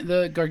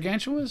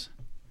Gargantuas?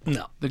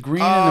 No. The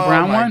green and the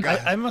brown one?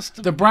 I must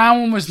have. The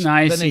brown one was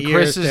nice, and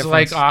Chris is difference.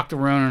 like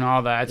Octoroon and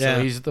all that,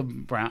 so he's the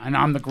brown, and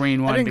I'm the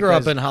green one. I didn't grow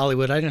up in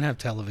Hollywood. I didn't have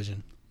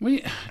television.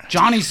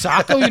 Johnny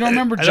Sacco? You don't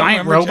remember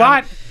Giant remember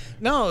Robot?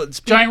 No,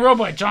 Giant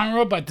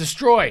Robot,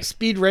 destroy.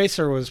 Speed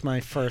Racer was my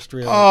first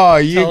real. Oh,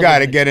 you got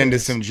to get into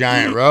some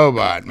Giant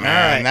Robot,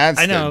 man. Right.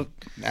 I know.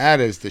 That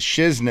is the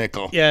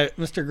shiznickel. Yeah,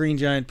 Mr. Green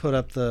Giant put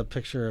up the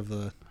picture of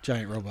the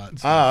Giant Robot.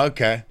 Oh,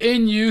 okay.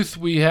 In youth,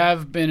 we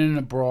have been in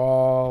a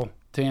brawl.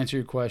 To answer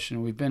your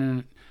question, we've been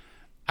in.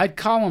 I'd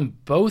call them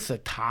both a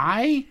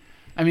tie.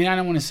 I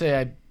don't want to say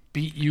I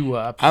beat you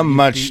up. I'm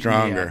much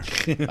stronger.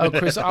 Oh,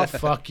 Chris, I'll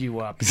fuck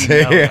you up.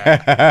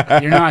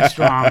 You're not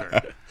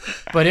stronger.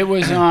 But it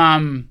was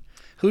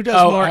Who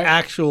does more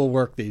actual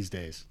work these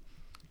days?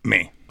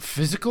 Me.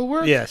 Physical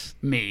work? Yes.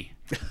 Me.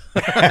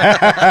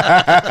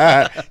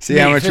 See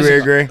how much we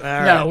agree?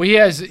 No, he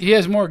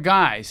has more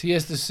guys.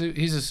 He's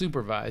a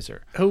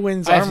supervisor. Who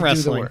wins I have arm to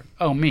do the wrestling? work.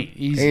 Oh, me.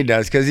 Easy. He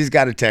does, because he's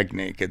got a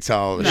technique. It's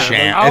all a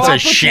sham. I'll It's put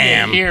a you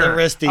sham. here. The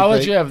wristy I'll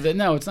let thing. you have that.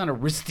 No, it's not a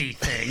wristy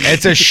thing.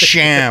 It's a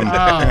sham.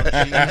 Oh,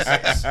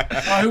 Jesus.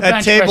 Who That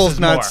bench table's presses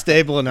not more?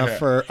 stable enough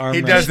for arm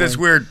He wrestling. does this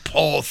weird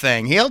pole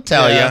thing. He'll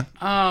tell Yeah. you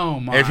Oh,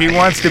 my if he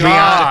wants to be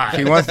God. honest. If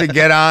he wants to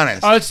get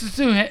honest. Oh, it's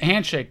the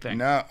handshake thing.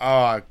 No,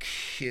 I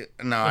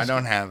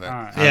don't have it. All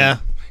right. Yeah.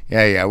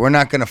 Yeah. We're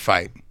not gonna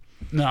fight,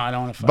 No, I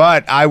don't want to fight.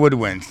 but I would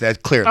win. That's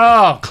clearly.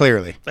 Oh.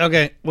 Clearly.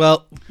 Okay.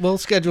 Well, we'll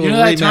schedule You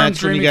know a that term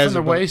rematch when you dreaming guys from the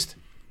are both- waist?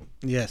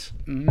 Yes.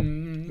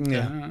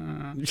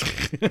 Yeah.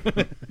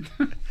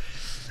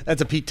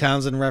 That's a Pete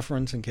Townsend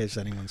reference in case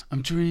anyone's...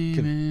 I'm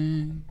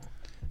dreaming.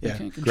 Yeah.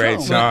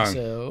 Great song.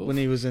 Myself. When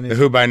he was in The his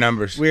Who by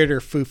Numbers. weirder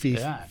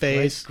foofy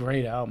phase.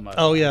 Great album.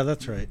 Oh, yeah,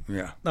 that's right.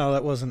 Yeah. No,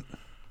 that wasn't...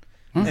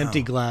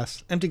 Empty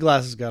Glass. Empty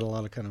Glass has got a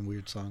lot of kind of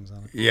weird songs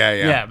on it. Yeah.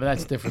 Yeah, but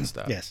that's different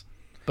stuff. Yes.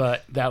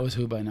 But that was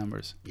Who by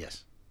Numbers.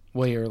 Yes.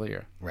 Way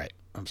earlier. Right.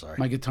 I'm sorry.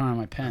 My Guitar and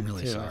My Pen, I'm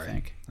really too, sorry. I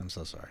think. I'm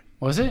so sorry.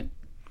 Was it?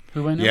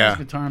 Who by Numbers? Yeah.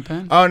 Guitar and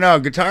Pen? Oh, no.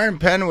 Guitar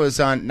and Pen was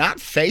on... Not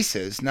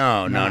Faces.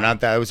 No, not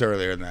that. It was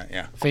earlier than that.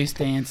 Yeah. Face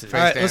Dances. All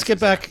right, let's get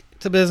back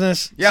to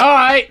business. Yeah. All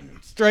right.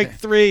 Strike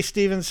 3,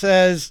 Steven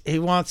says he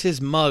wants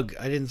his mug.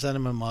 I didn't send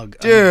him a mug.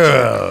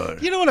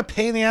 Dude. You know what a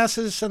pain in the ass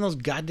is to send those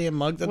goddamn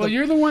mugs? Well,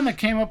 you're the one that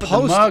came up with the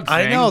mug thing.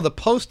 I know. The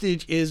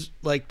postage is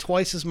like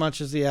twice as much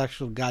as the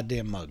actual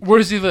goddamn mug. Where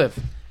does he live?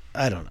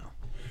 I don't know.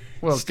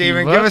 Well,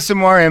 Steven, give us some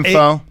more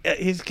info.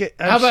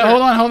 How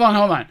about,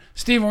 hold on.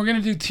 Steven, we're going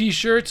to do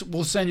T-shirts.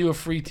 We'll send you a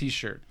free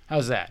T-shirt.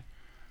 How's that?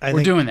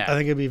 We're doing that. I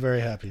think he'd be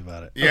very happy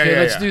about it. Yeah, okay,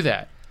 let's do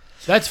that.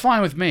 That's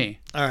fine with me.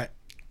 All right.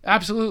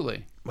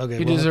 Absolutely. Okay,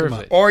 he deserves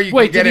it. Or you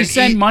Wait, can get did he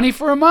send money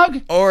for a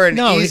mug? Or an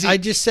No, easy... I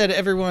just said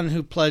everyone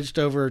who pledged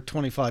over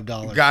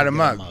 $25 got a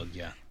mug.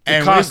 Yeah.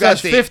 It cost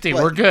us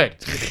 $50. We're good.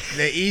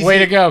 The easy, way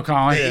to go,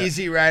 Colin. The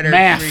Easy Rider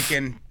Math.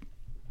 freaking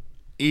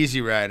Easy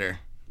Rider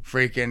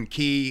freaking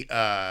key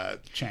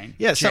chain.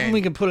 Yeah, something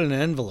we can put in an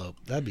envelope.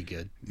 That'd be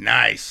good.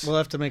 Nice. We'll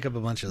have to make up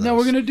a bunch of those. No,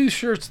 we're gonna do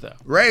shirts though.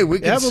 Ray, we'll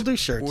do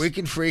shirts. We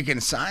can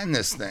freaking sign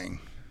this thing.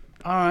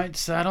 All right,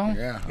 settle.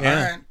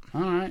 Yeah.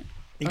 All right.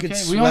 You could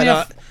we only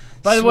have.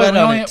 By the way,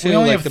 we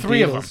only have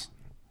 3 of them.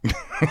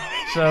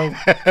 So,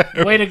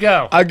 way to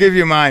go. I'll give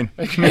you mine.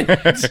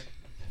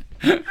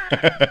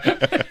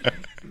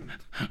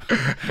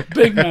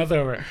 Big mouth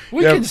over.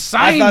 We can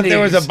sign these. I thought there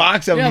was a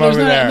box of them over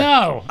there.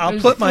 No. I'll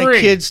put my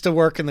kids to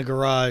work in the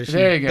garage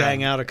there and you go.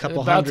 bang out a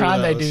couple About hundred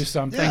time of those. they do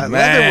something. Yeah,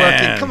 Man.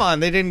 leatherworking. Come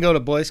on, they didn't go to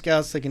Boy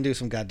Scouts. They can do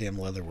some goddamn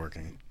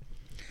leatherworking.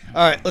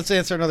 All right, let's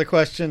answer another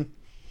question.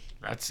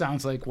 That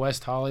sounds like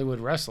West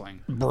Hollywood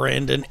wrestling.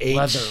 Brandon H.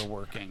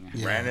 Leatherworking.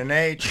 Yeah. Brandon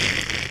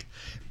H.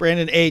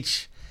 Brandon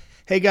H.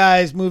 Hey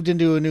guys, moved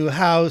into a new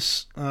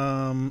house,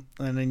 and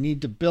I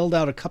need to build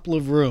out a couple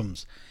of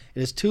rooms. It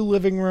has 2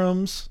 living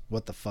rooms.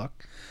 What the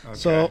fuck? Okay.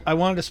 So I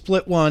wanted to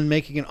split one,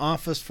 making an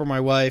office for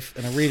my wife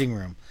and a reading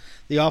room.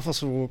 The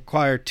office will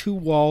require 2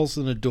 walls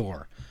and a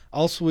door.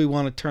 Also, we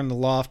want to turn the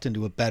loft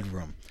into a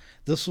bedroom.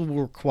 This will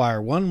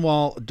require 1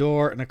 wall, a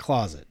door, and a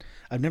closet.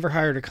 I've never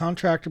hired a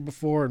contractor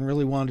before and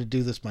really wanted to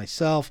do this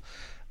myself,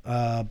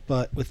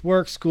 but with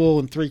work, school,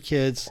 and 3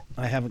 kids,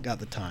 I haven't got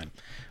the time.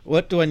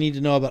 What do I need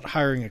to know about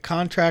hiring a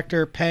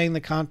contractor, paying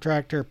the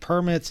contractor,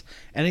 permits,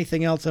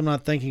 anything else I'm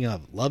not thinking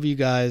of? Love you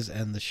guys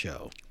and the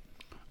show.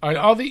 All right,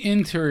 all the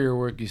interior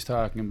work he's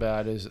talking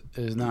about is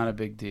not a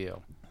big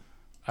deal.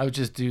 I would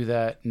just do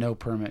that, no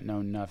permit,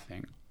 no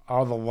nothing.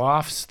 All the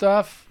loft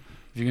stuff,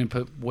 if you're going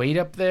to put weight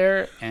up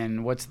there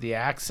and what's the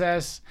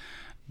access,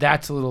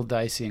 that's a little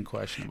dicey and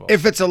questionable.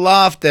 If it's a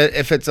loft,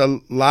 if it's a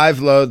live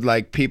load,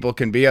 like people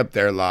can be up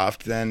there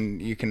loft, then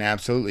you can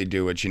absolutely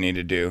do what you need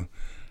to do.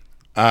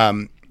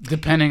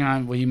 Depending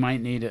on what you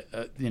might need,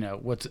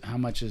 how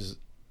much is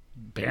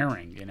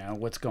bearing,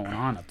 what's going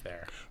on up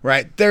there.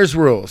 Right. There's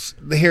rules.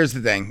 Here's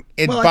the thing.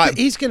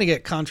 He's going to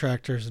get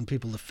contractors and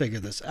people to figure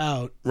this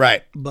out.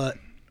 Right. But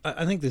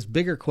I think this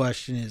bigger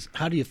question is,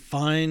 how do you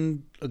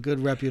find a good,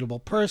 reputable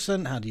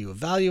person? How do you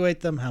evaluate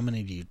them? How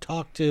many do you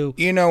talk to?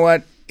 You know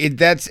what?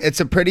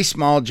 It's a pretty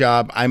small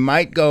job. I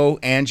might go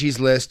Angie's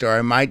List, or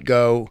I might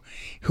go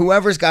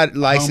whoever's got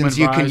license.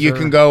 You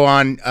can go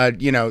on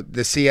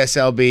the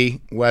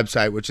CSLB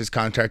website, which is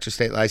Contractor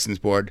State License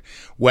Board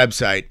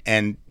website,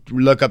 and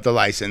look up the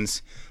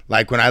license.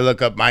 Like when I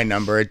look up my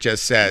number, it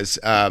just says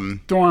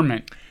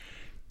dormant.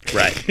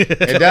 Right.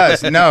 It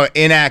does. No,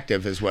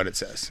 inactive is what it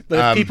says.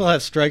 But if people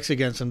have strikes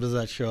against them, does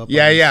that show up?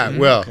 Yeah, it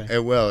will. Okay.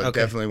 It will. It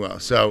definitely will.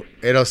 So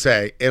it'll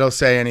say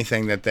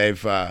anything that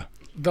they've.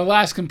 The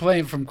last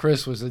complaint from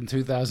Chris was in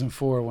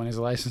 2004 when his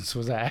license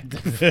was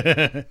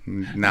active.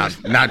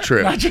 Not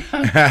true.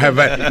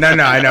 But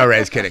no, I know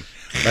Ray's kidding.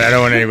 But I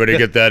don't want anybody to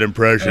get that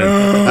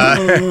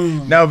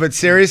impression. No, but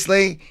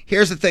seriously,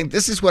 here's the thing.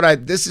 This is what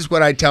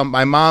I tell.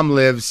 My mom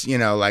lives,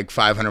 like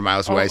 500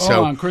 miles away.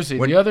 Hold on, Chrissy.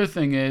 The other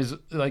thing is,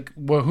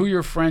 who are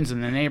your friends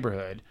in the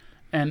neighborhood,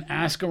 and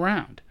ask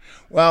around.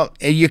 Well,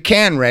 you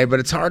can, Ray, but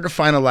it's hard to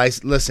find a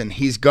license. Listen,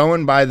 he's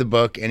going by the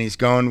book, and he's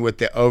going with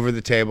the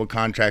over-the-table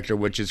contractor,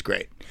 which is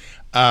great.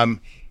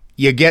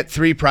 You get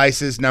 3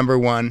 prices, number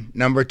 1.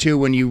 Number 2,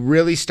 when you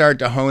really start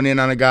to hone in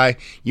on a guy,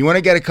 you want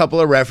to get a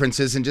couple of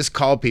references and just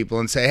call people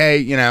and say,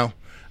 hey,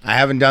 I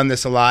haven't done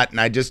this a lot, and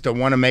I just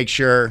want to make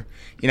sure,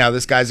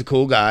 this guy's a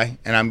cool guy,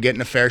 and I'm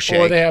getting a fair shake.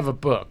 Or they have a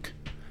book.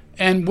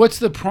 And what's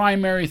the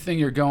primary thing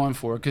you're going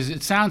for? Because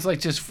it sounds like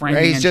just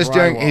framing Ray, and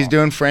drywall. He's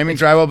doing framing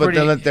drywall, but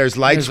then there's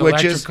light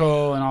switches.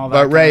 Electrical and all that.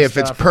 But Ray, if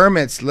it's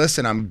permits,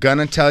 listen, I'm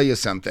gonna tell you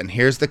something.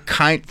 Here's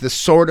the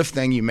sort of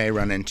thing you may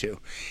run into,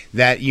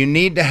 that you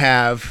need to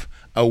have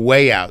a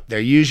way out. There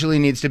usually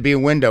needs to be a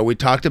window. We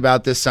talked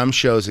about this some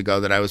shows ago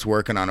that I was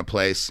working on a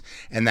place,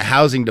 and the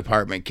housing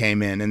department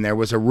came in, and there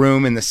was a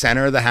room in the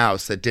center of the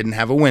house that didn't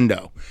have a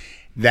window.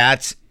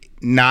 That's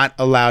not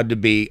allowed to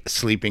be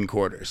sleeping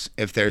quarters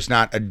if there's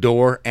not a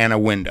door and a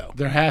window.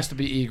 There has to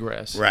be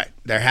egress. Right.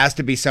 There has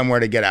to be somewhere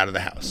to get out of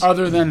the house.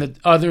 Other than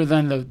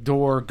the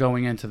door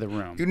going into the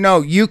room.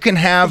 No, you can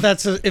have...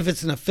 If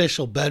it's an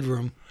official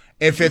bedroom.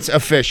 If it's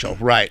official,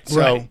 right. So,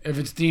 right. If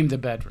it's deemed a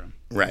bedroom.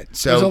 Right.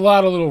 So there's a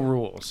lot of little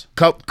rules.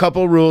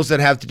 Couple rules that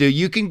have to do.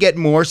 You can get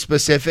more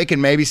specific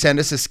and maybe send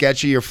us a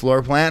sketch of your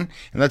floor plan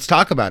and let's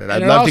talk about it.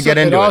 I'd love to get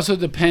into it. It also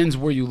depends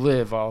where you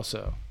live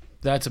also.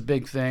 That's a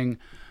big thing.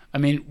 I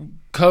mean,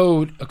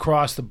 code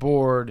across the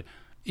board,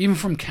 even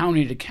from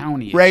county to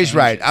county. Ray's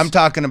right. I'm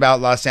talking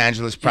about Los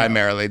Angeles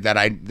primarily that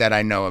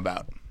I know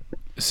about.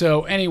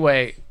 So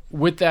anyway,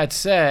 with that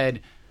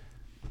said,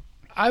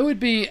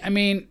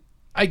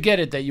 I get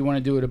it that you want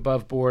to do it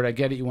above board. I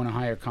get it you want to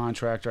hire a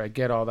contractor. I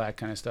get all that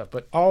kind of stuff.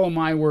 But all of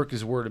my work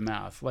is word of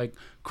mouth. Like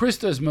Chris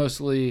does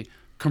mostly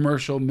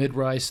commercial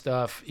mid-rise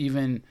stuff,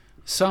 even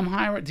some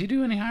high-rise. Do you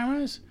do any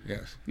high-rise?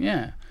 Yes.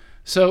 Yeah.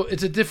 So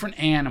it's a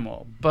different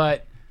animal.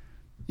 But,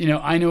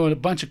 I know a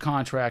bunch of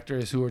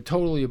contractors who are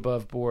totally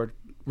above board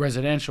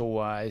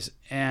residential-wise.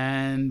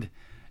 And,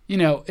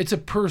 it's a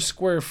per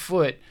square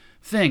foot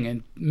thing.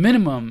 And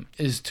minimum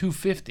is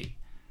 $250.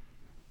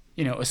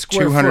 A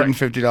square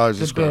 $250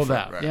 foot a square build foot,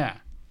 out. right. Yeah,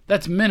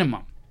 that's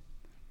minimum.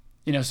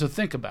 So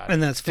think about it.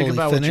 And that's think fully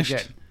about finished?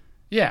 What you get.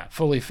 Yeah,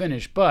 fully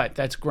finished, but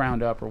that's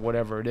ground up or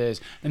whatever it is.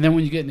 And then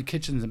when you get into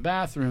kitchens and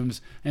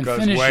bathrooms and Goes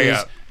way finishes,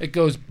 up. it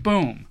goes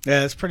boom.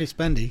 Yeah, it's pretty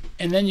spendy.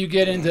 And then you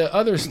get into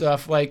other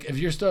stuff like if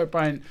you start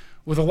buying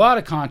with a lot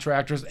of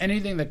contractors,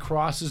 anything that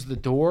crosses the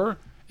door,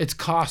 it's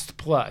cost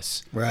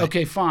plus. Right.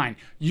 Okay, fine.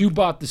 You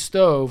bought the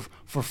stove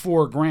for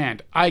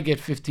 $4,000. I get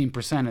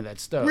 15% of that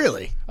stove.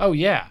 Really? Oh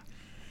yeah.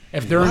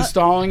 If they're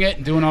installing it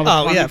and doing all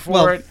the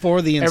plumbing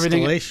for the everything-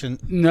 installation.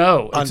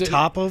 No. On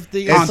top of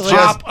the on installation?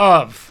 top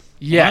of.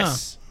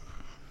 Yes.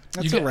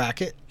 That's a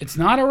racket. It's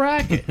not a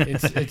racket.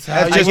 It's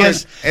how That's you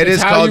just- run, it it's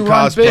is how called you run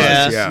cost plus,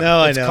 business. yeah. No,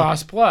 I It's know.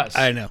 cost plus.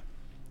 I know.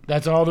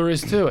 That's all there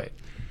is to it.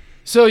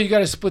 So you got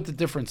to split the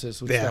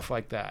differences with stuff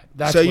like that.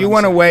 That's So what you I'm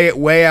want to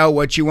saying. weigh out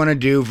what you want to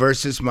do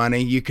versus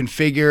money. You can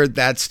figure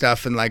that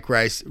stuff, and like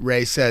Ray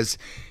says,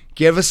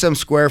 give us some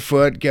square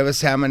foot. Give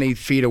us how many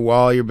feet of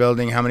wall you're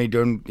building, how many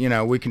doing.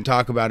 We can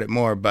talk about it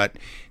more, but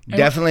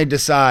definitely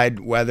decide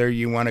whether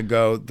you want to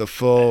go the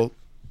full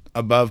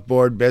above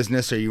board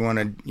business or you want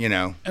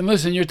to, And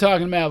listen, you're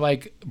talking about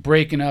like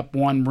breaking up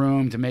one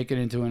room to make it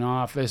into an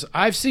office.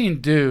 I've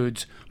seen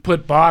dudes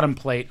put bottom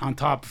plate on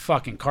top of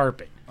fucking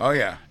carpet. Oh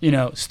yeah.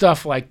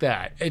 Stuff like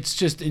that. It's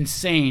just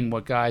insane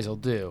what guys will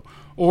do.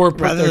 Or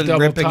put Rather their than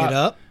double ripping top. it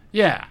up?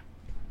 Yeah.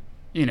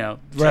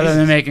 Rather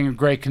than making a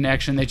great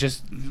connection, they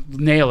just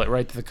nail it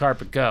right to the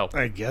carpet. Go.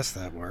 I guess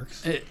that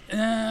works.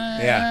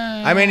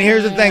 Yeah. I mean,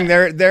 here's the thing.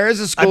 There is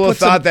a school of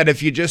thought that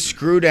if you just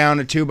screw down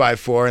a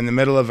 2x4 in the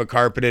middle of a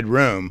carpeted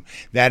room,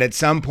 that at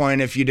some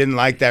point, if you didn't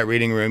like that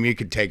reading room, you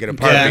could take it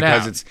apart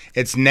because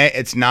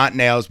it's not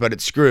nails, but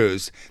it's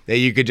screws that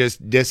you could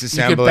just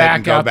disassemble it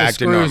and go back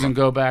to normal. And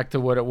go back to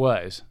what it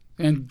was.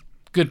 And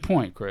good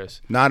point, Chris.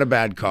 Not a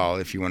bad call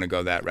if you want to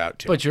go that route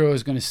too. But you're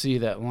always going to see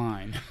that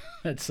line.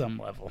 At some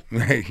level.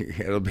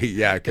 It'll be,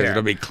 because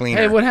it'll be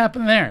cleaner. Hey, what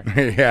happened there?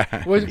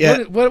 Yeah.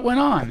 What went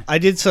on? I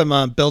did some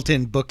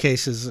built-in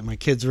bookcases in my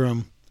kids'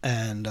 room,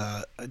 and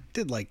I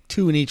did like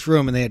 2 in each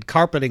room, and they had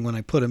carpeting when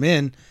I put them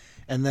in.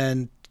 And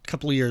then a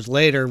couple of years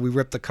later, we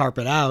ripped the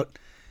carpet out,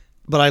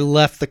 but I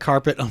left the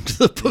carpet under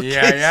the bookcases.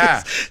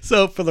 Yeah.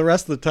 So for the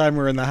rest of the time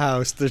we're in the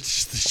house, there's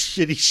just the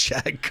shitty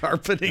shag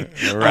carpeting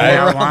Right.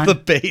 all around the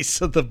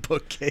base of the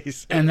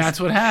bookcase. And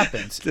that's what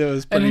happens. It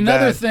was and pretty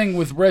another bad. thing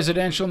with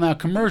residential, now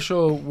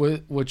commercial,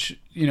 which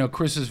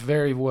Chris is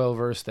very well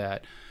versed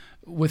at.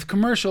 With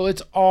commercial,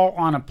 it's all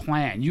on a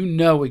plan. You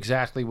know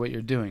exactly what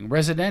you're doing.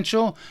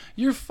 Residential,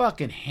 you're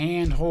fucking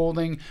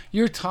hand-holding.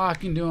 You're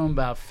talking to them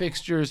about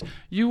fixtures.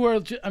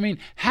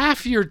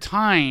 Half your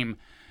time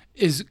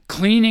is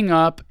cleaning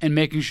up and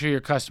making sure your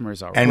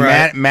customers are and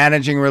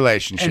managing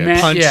relationships.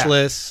 Punch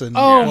lists and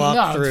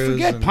walkthroughs.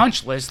 Forget and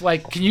punch lists.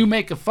 Like, can you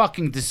make a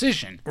fucking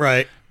decision?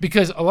 Right.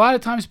 Because a lot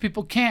of times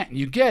people can't.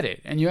 You get it.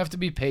 And you have to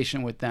be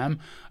patient with them.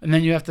 And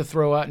then you have to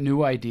throw out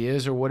new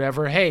ideas or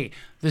whatever. Hey,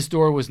 this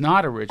door was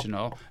not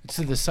original. It's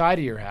to the side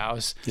of your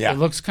house. Yeah. It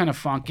looks kind of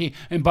funky.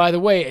 And by the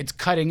way, it's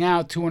cutting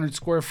out 200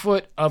 square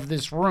foot of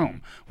this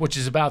room, which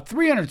is about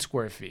 300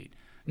 square feet.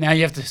 Now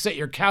you have to set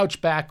your couch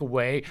back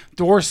away.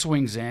 Door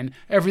swings in.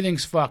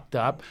 Everything's fucked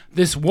up.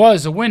 This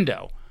was a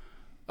window.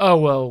 Oh,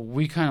 well,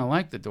 we kind of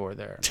like the door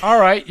there. All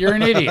right, you're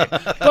an idiot.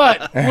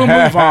 But we'll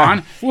move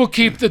on. We'll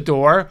keep the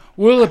door.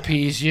 We'll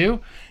appease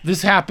you.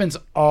 This happens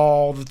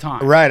all the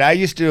time. Right. I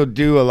used to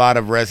do a lot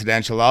of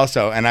residential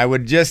also, and I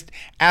would just,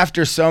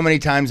 after so many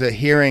times of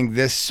hearing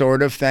this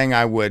sort of thing,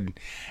 it would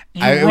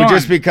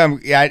just become,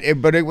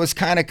 but it was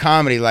kind of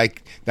comedy.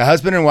 Like the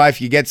husband and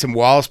wife, you get some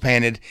walls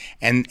painted,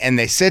 and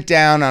they sit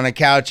down on a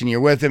couch, and you're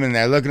with them, and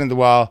they're looking at the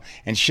wall,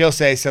 and she'll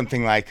say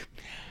something like,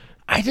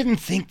 I didn't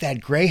think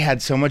that gray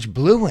had so much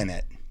blue in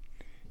it.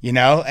 You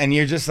know, and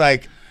you're just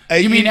like.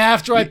 You mean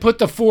after I put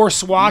the 4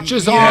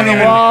 swatches on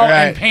the wall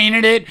and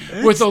painted it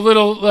with a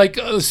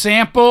little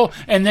sample,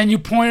 and then you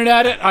pointed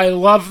at it? I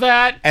love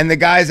that. And the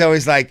guy's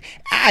always like,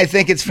 I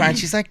think it's fine.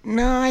 She's like,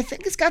 no, I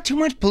think it's got too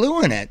much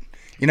blue in it.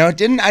 You know,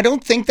 I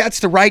don't think that's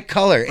the right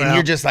color. And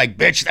you're just like,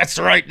 bitch, that's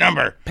the right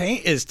number.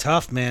 Paint is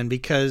tough, man,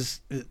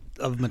 because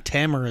of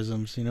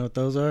metamerisms. You know what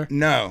those are?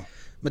 No.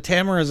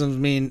 Metamerisms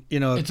mean, you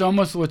know... It's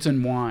almost what's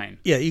in wine.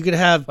 Yeah, you could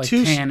have like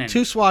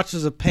two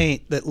swatches of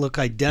paint that look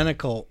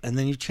identical, and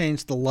then you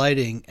change the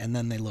lighting, and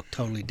then they look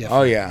totally different.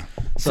 Oh, yeah.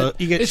 So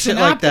you get it's shit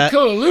an like that.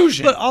 optical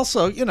illusion. But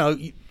also, you know,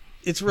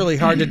 it's really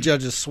hard to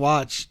judge a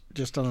swatch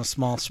just on a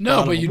small spot.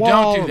 No, but of you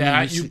wall. don't do that.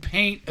 I mean, you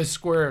paint a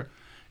square.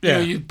 You know,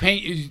 you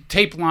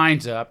tape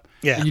lines up,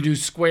 and you do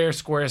square,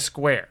 square,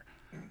 square.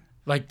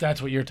 Like,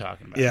 that's what you're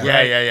talking about. Yeah.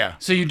 Right? Yeah.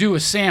 So you do a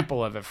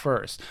sample of it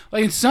first.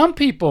 Like, and some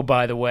people,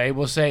 by the way,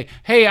 will say,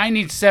 hey, I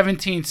need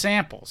 17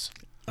 samples.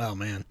 Oh,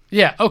 man.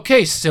 Yeah,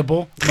 okay,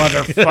 Sybil,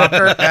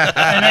 motherfucker.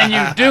 And then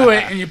you do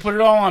it, and you put it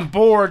all on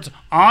boards,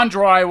 on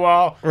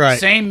drywall,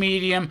 same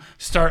medium,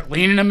 start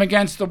leaning them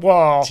against the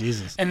wall.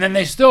 Jesus. And then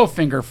they still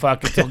finger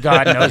fuck until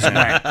God knows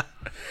when.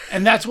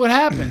 And that's what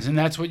happens, and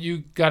that's what you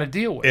got to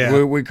deal with.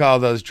 Yeah. We call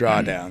those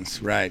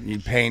drawdowns, right? You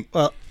paint...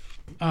 Well...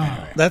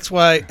 That's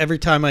why every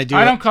time I do...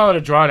 I don't call it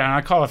a drawdown.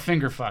 I call it a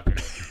finger fucker.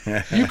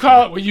 You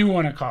call it what you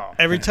want to call it.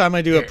 Every time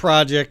I do a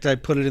project, I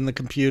put it in the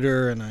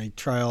computer and I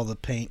try all the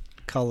paint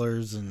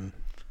colors and...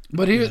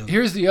 But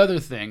here's the other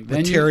thing. Then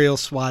material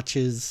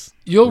swatches.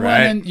 You'll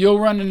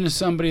run into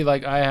somebody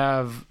like I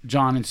have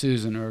John and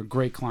Susan, who are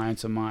great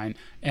clients of mine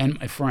and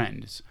my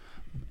friends.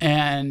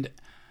 And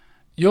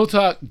you'll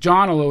talk...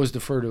 John will always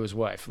defer to his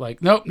wife.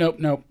 Like, nope.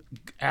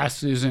 Ask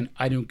Susan.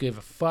 I don't give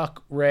a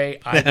fuck, Ray.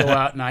 I go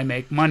out and I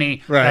make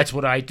money. Right. That's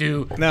what I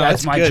do. No,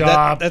 that's my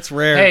job. That's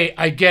rare. Hey,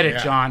 I get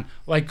it, John.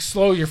 Like,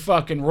 slow your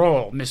fucking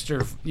roll,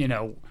 Mr.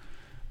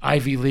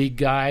 Ivy League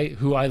guy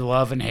who I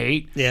love and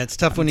hate. Yeah, it's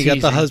tough when you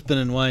got the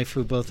husband and wife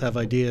who both have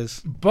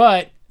ideas.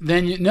 But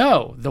then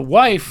the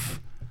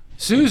wife,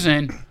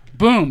 Susan,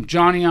 boom,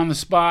 Johnny on the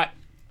spot.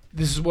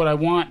 This is what I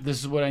want. This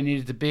is what I need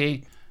it to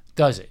be.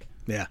 Does it.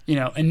 Yeah.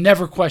 And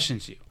never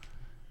questions you.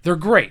 They're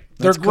great.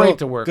 They're great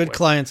to work with. Good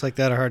clients like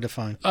that are hard to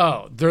find.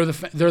 Oh, they're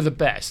the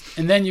best.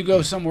 And then you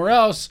go somewhere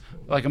else,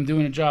 like I'm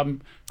doing a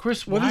job.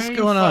 Chris, what is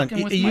going on?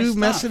 Are you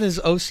messing his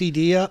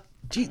OCD up?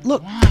 Gee,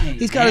 look,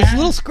 he's got his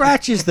little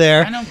scratches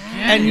there,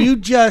 and you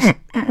just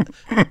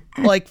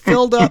like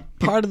filled up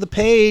part of the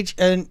page,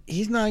 and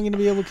he's not going to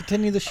be able to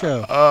continue the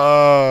show.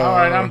 All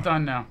right, I'm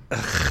done now.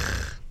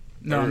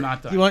 No, I'm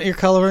not done. You want your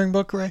coloring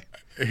book, Ray?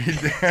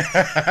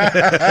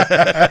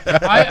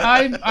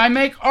 I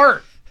make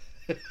art.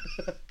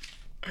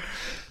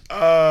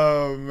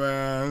 Oh,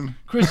 man.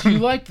 Chris, you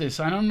like this.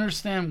 I don't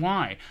understand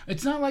why.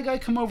 It's not like I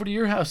come over to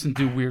your house and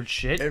do weird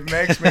shit. It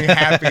makes me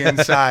happy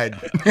inside.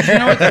 You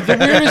know what? The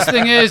weirdest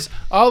thing is,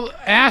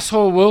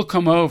 asshole will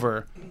come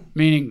over,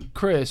 meaning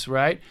Chris,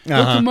 right?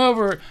 He'll come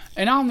over,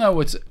 and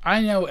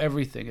I know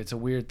everything. It's a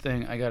weird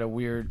thing. I got a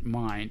weird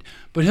mind.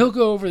 But he'll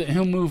go over there, and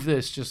he'll move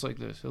this just like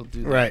this. He'll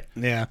do that. Right,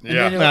 yeah.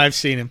 No, I've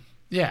seen him.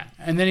 Yeah,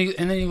 and then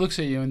he looks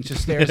at you and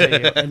just stares at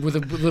you and with a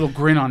little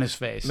grin on his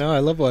face. No, I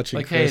love watching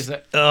like, Chris. Hey, is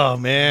that... Oh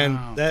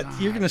man,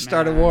 you're gonna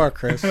start a war,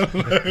 Chris.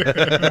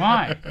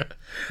 Why?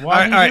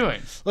 Why are you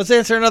doing? Let's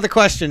answer another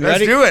question. Let's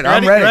ready? do it.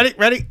 I'm ready.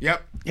 Ready?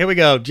 Yep. Here we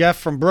go. Jeff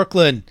from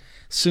Brooklyn,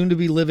 soon to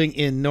be living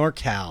in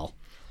NorCal.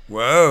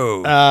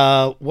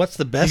 Whoa. What's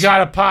the best? He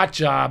got a pot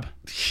job.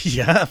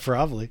 Yeah,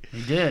 probably.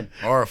 He did.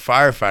 Or a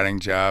firefighting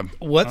job.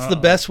 What's the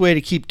best way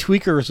to keep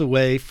tweakers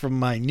away from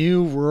my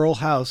new rural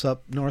house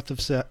up north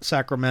of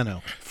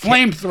Sacramento?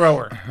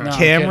 Flamethrower. No,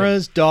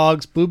 cameras,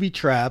 dogs, booby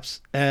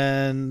traps,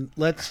 and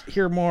let's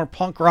hear more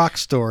punk rock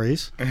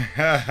stories.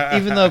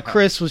 Even though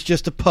Chris was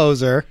just a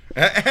poser.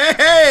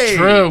 Hey!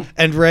 True.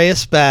 And Ray a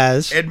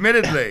spaz.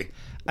 Admittedly.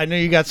 I know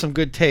you got some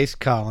good taste,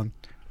 Colin.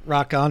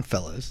 Rock on,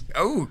 fellas.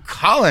 Oh,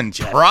 Colin,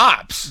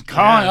 props.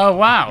 Colin, oh,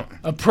 wow.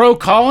 A pro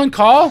Colin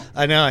call?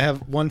 I know, I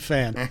have one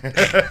fan.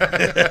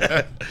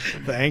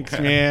 Thanks,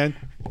 man.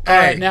 All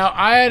right, now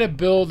I had a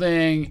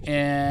building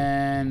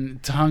in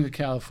Tahunga,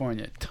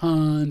 California.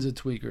 Tons of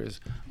tweakers.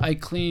 I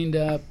cleaned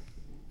up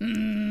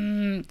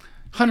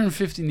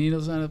 150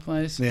 needles out of the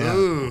place. Yeah.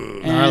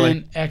 Ooh.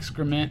 And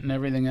excrement and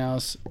everything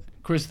else.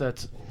 Chris,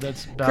 that's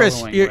Chris,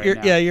 bellowing you're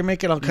now. you're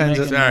making all kinds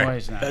of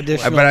noise now.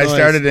 additional But I noise.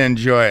 started to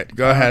enjoy it.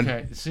 Go ahead.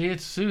 Okay, see,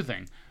 it's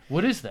soothing.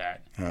 What is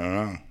that? I don't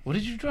know. What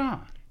did you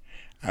draw?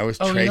 I was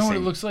Oh, tracing. you know what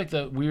it looks like?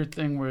 That weird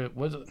thing where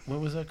what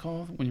was that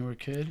called when you were a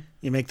kid?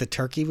 You make the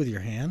turkey with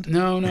your hand?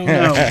 No.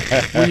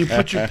 When you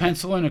put your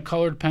pencil in, a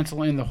colored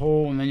pencil in the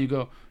hole, and then you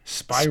go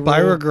spiral.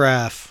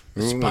 Spirograph.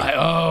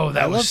 Oh,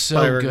 that I was love so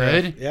Spirograph.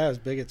 good. Yeah, I was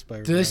big at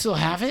Spirograph. Do they still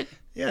have it?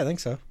 Yeah, I think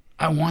so.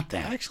 I want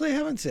that. Actually, I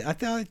haven't seen it. I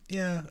thought,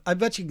 yeah, I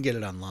bet you can get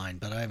it online,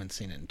 but I haven't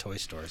seen it in toy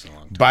stores in a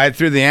long time. Buy it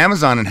through the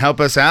Amazon and help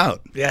us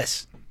out.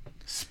 Yes.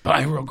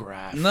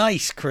 Spirograph.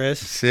 Nice, Chris.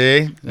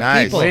 See?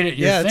 Nice. People. Wait,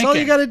 you're Yeah, that's all you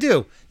thinking. got to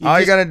do. All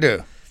you got to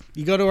do.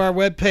 You go to our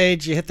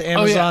webpage, you hit the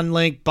Amazon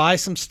link, buy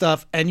some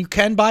stuff, and you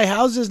can buy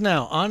houses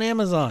now on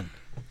Amazon.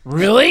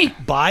 Really?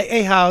 Buy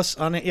a house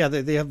on it. Yeah,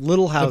 they have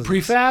little houses. The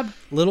prefab?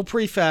 Little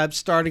prefab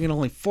starting at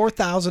only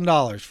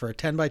 $4,000 for a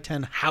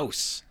 10x10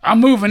 house. I'm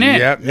moving in.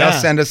 Yep. They'll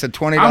send us a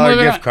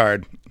 $20 gift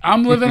card.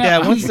 I'm living.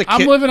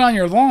 I'm living on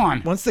your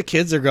lawn. Once the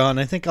kids are gone,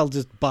 I think I'll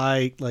just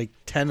buy like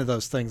 10 of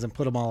those things and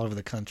put them all over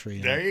the country.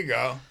 There you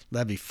go.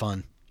 That'd be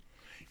fun.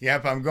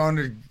 Yep, I'm going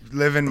to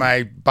live in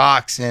my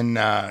box in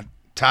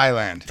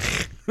Thailand.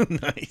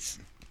 Nice.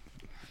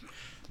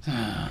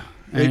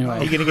 Anyway,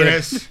 Are you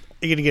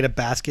gonna get a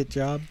basket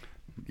job?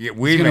 Yeah,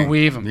 weaving. Gonna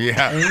weave them.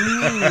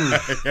 Yeah.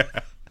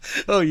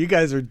 Oh, you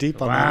guys are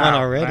deep on that one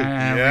already.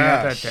 Man, we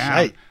got that down.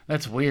 Shite.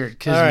 That's weird.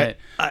 All right.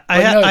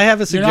 I have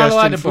a suggestion you're not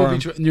allowed to for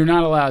him. You're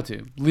not allowed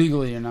to.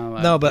 Legally, you're not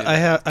allowed No, to. but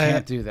I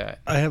can't do that.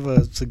 I have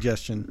a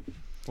suggestion.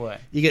 What?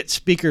 You get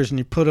speakers and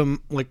you put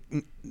them like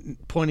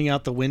pointing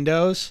out the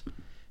windows,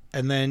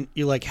 and then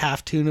you like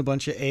half tune a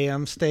bunch of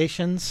AM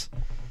stations,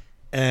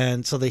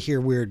 and so they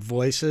hear weird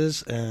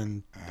voices,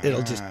 and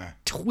it'll just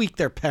tweak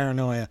their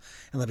paranoia,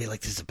 and they'll be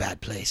like, "This is a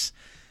bad place.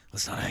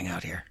 Let's not hang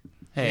out here."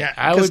 Hey, Yeah,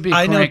 I would be.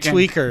 I know cranking-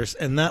 tweakers,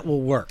 and that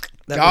will work.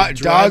 That will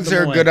drive Dogs them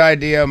are a away. good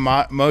idea.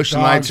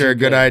 Motion lights are a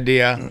good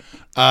idea.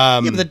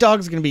 Yeah, but the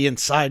dog's going to be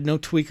inside. No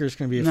tweaker's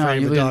going to be No,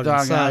 afraid you of a leave dog the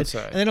dog inside.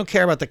 outside. And they don't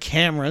care about the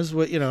cameras.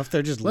 If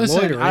they're just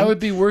Listen, loitering. I would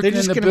be working they're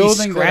just in the gonna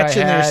building be that I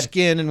scratching their had.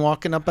 skin and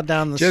walking up and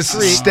down the Just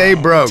street. stay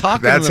broke.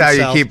 talking to That's how you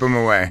themselves. keep them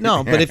away.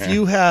 No, but if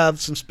you have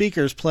some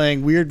speakers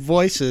playing weird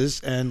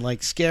voices and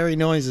like scary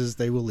noises,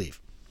 they will leave.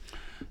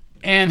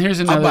 And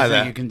here's buy another thing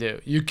that. you can do.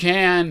 You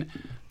can.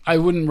 I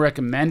wouldn't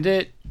recommend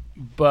it,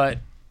 but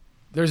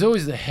there's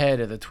always the head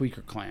of the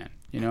tweaker clan.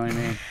 You know what I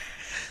mean?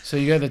 So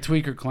you got the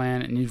tweaker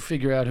clan, and you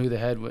figure out who the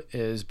head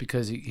is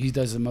because he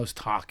does the most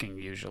talking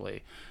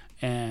usually,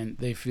 and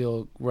they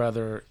feel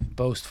rather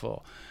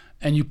boastful,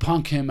 and you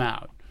punk him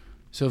out.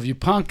 So if you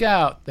punk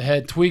out the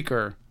head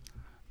tweaker,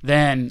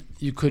 then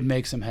you could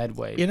make some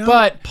headway.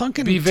 But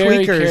punking be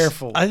very tweakers,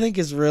 careful. I think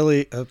is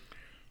really a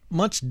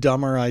much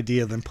dumber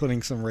idea than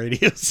putting some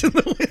radios in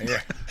the window.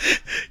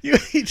 Yeah.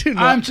 you do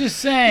not. I'm just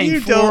saying. You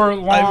for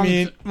don't. long, I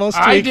mean, most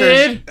tweakers. I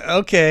did.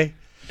 Okay.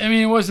 I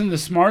mean, it wasn't the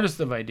smartest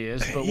of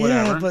ideas, but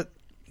whatever. Yeah,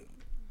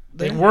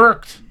 but it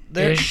worked.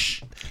 They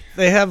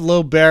have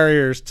low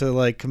barriers to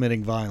like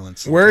committing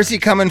violence. Where is he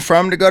coming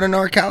from to go to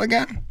NorCal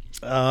again?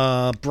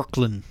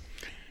 Brooklyn.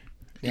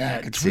 Yeah,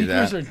 I could see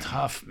that. Tweakers are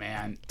tough,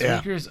 man.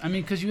 Yeah. Tweakers. I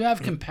mean, because you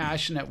have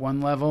compassion at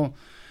one level,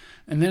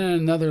 and then at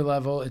another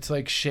level, it's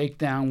like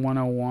Shakedown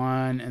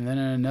 101, and then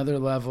at another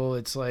level,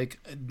 it's like,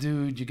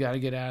 dude, you got to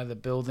get out of the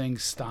building.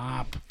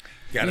 Stop.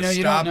 Gotta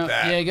you stop don't know.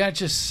 that. Yeah, you got to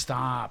just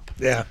stop.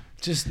 Yeah.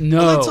 Just no.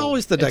 Well, that's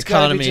always the It's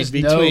gotta be dichotomy just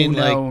between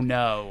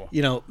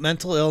no.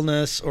 mental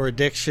illness or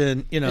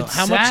addiction. It's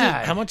how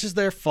sad. much is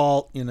their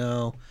fault?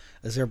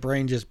 Is their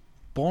brain just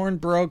born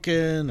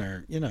broken,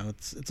 or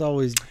it's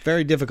always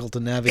very difficult to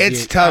navigate.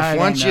 It's tough. I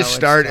Once don't you know,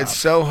 start, it's it's tough.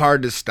 so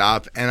hard to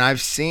stop. And I've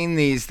seen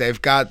these.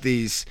 They've got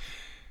these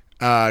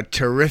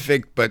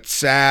terrific but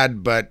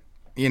sad but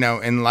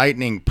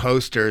enlightening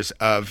posters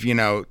of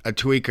a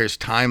tweaker's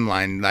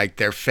timeline, like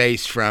their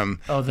face from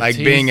the like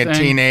teeth being a thing?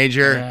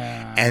 teenager,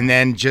 Yeah. and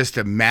then just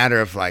a matter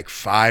of like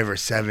 5 or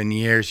 7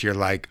 years, you're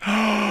like,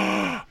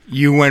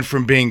 you went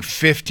from being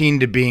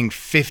 15 to being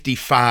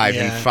 55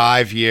 in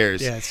 5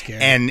 years. Yeah, it's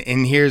scary. And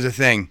here's the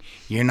thing,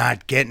 you're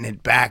not getting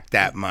it back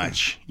that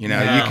much. You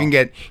No. can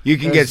get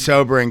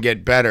sober and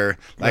get better.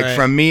 Like Right.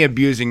 from me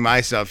abusing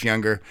myself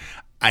younger,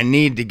 I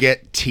need to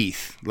get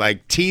teeth.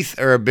 Like teeth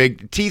are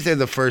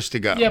the first to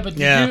go.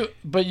 Yeah,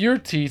 but your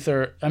teeth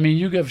are. I mean,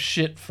 you have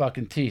shit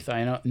fucking teeth.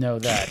 I know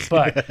that,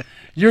 but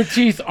your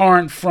teeth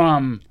aren't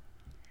from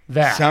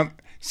that.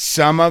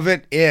 Some of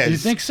it is. You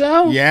think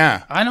so?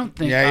 Yeah. I don't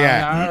think.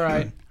 Yeah. All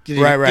right.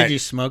 Right. Did you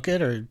smoke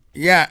it or?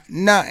 Yeah.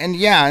 No. And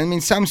yeah. I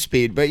mean, some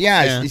speed, but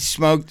yeah.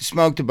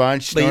 Smoked a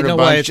bunch. But you Snorted know a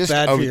bunch. why it's just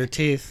bad for your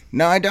teeth?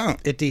 No, I don't.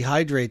 It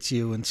dehydrates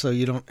you, and so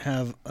you don't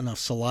have enough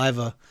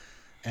saliva,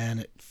 and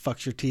it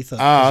fucks your teeth up.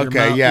 Oh, 'cause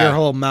okay, yeah. Your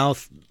whole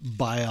mouth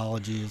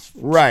biology is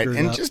Right, screwed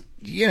and up. just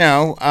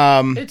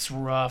It's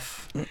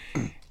rough.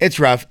 it's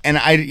rough. And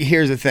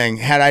here's the thing: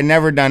 had I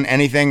never done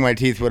anything, my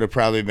teeth would have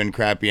probably been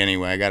crappy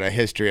anyway. I got a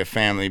history of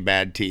family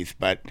bad teeth,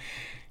 but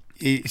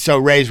so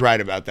Ray's right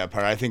about that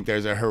part. I think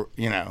there's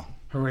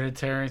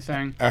Hereditary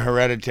thing. a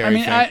hereditary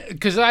thing. I mean,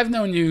 because I've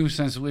known you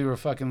since we were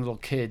fucking little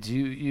kids.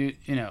 You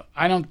know.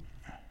 I don't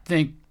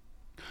think.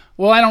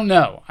 Well, I don't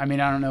know. I mean,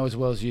 I don't know as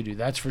well as you do.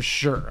 That's for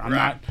sure. I'm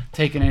not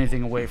taking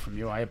anything away from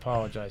you. I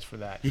apologize for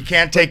that. You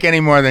can't take any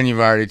more than you've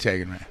already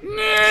taken, man.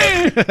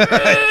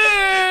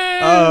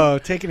 Oh,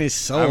 taking his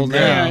soul I'm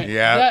now. good.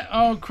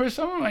 Yeah. Chris,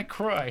 I might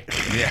cry.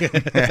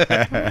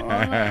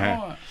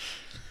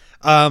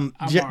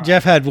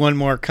 Jeff had one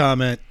more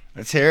comment.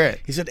 Let's hear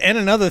it. He said, and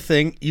another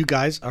thing, you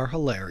guys are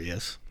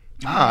hilarious.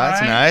 Oh,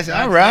 that's nice.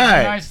 All That's right.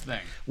 a nice thing.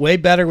 Way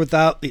better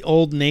without the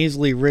old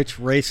nasally rich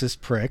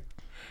racist prick.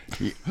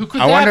 Who could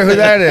I wonder who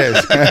that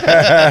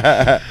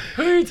is.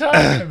 Who are you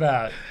talking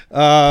about?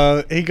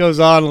 He goes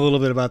on a little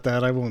bit about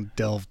that. I won't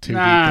delve too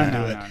deep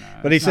into it.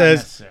 But he It's not says,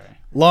 necessary.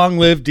 long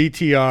live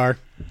DTR,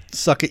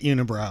 suck it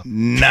unibrow.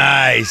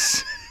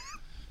 Nice.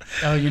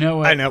 Oh, you know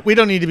what? I know. We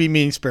don't need to be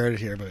mean-spirited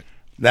here, but...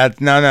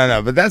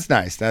 No. But that's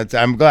nice.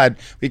 I'm glad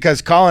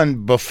because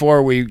Colin,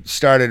 before we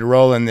started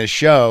rolling this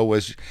show,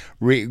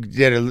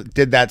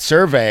 did that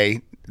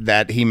survey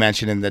that he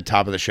mentioned in the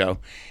top of the show,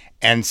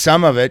 and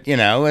some of it,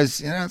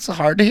 is it's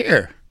hard to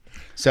hear.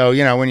 So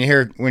when you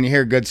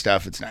hear good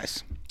stuff, it's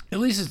nice. At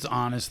least it's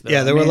honest, though.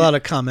 Yeah, there were a lot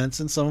of comments,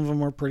 and some of them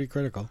were pretty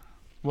critical.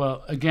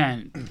 Well,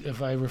 again,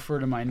 if I refer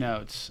to my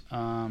notes,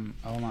 hold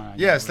on.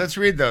 Yes, let's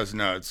read those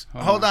notes.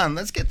 Hold on.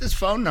 Let's get this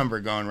phone number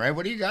going, Ray.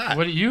 What do you got?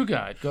 What do you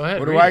got? Go ahead.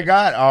 What do I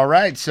got? All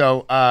right.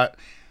 So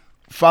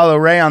follow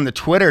Ray on the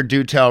Twitter,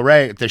 Do Tell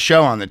Ray. The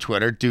show on the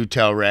Twitter, Do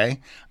Tell Ray.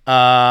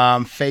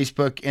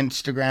 Facebook,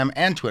 Instagram,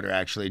 and Twitter,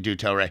 actually, Do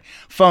Tell Ray.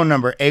 Phone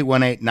number,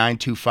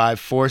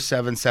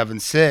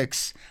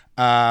 818-925-4776.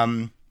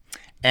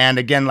 And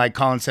again, like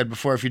Colin said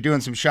before, if you're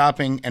doing some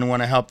shopping and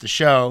want to help the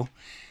show,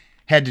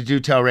 head to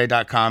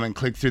dotellray.com and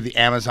click through the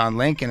Amazon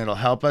link, and it'll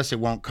help us. It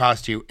won't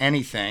cost you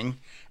anything.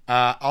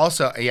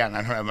 Also, and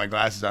I don't have my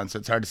glasses on, so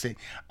it's hard to see.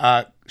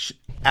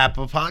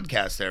 Apple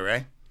Podcast there,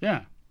 Ray.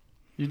 Yeah.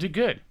 You did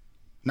good.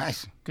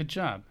 Nice. Good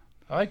job.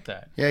 I like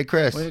that. Yeah,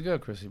 Chris. Way to go,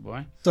 Chrissy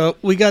boy. So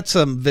we got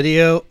some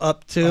video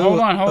up too. Hold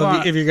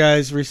on. Of your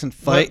guys' recent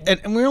fight.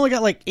 And we only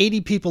got like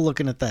 80 people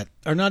looking at that.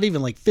 Or not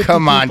even like 50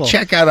 Come on, people.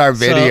 check out our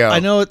video. So I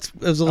know it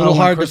was a little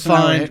hard to Chris and I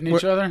were find. hitting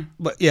each other?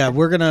 But yeah,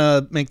 we're going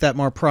to make that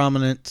more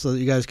prominent so that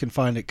you guys can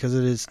find it because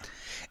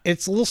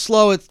it's a little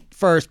slow at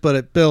first, but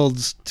it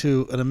builds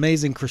to an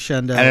amazing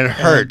crescendo. And it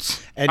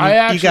hurts. And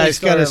I you guys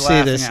got to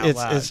started see this. laughing out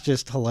loud. It's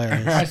just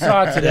hilarious. I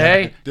saw it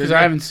today because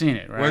I haven't seen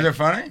it, right? Was it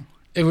funny?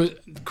 It was,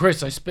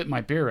 Chris, I spit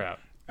my beer out.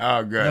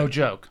 Oh, good. No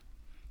joke.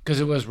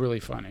 Because it was really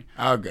funny.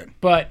 Oh, good.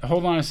 But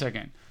hold on a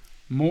second.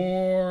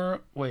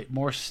 More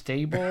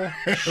stable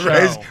show.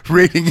 Ray's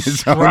reading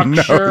his own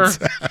Structure, notes.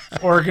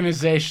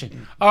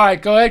 organization. All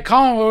right, go ahead,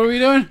 Colin. What are we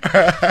doing?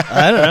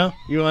 I don't know.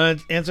 You want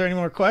to answer any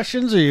more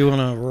questions or you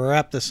want to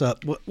wrap this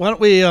up? Why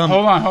don't we... Hold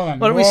on.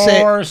 Why don't we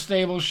say... More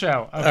stable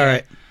show. Okay. All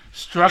right.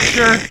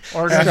 Structure,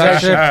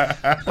 organization.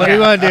 What do you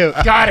want to do?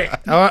 Got it.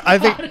 I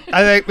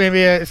think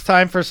maybe it's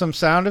time for some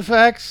sound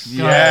effects.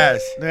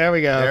 Yes. There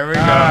we go. There we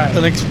go.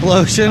 An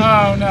explosion.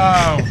 Oh,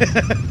 no.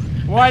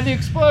 Why the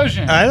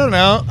explosion? I don't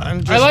know.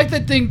 I like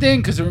that ding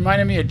because it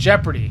reminded me of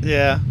Jeopardy.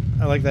 Yeah,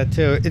 I like that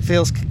too.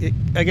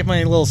 I get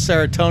my little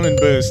serotonin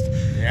boost.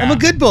 Yeah. I'm a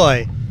good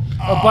boy.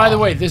 Oh, by the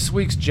way, this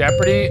week's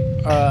Jeopardy,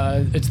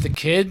 it's the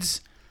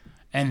kids,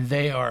 and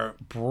they are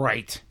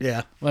bright.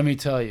 Yeah. Let me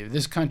tell you,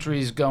 this country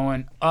is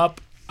going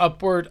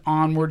upward,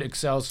 onward,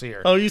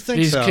 excelsior. Oh, you think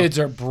These so? kids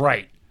are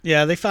bright.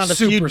 Yeah, they found a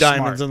Super few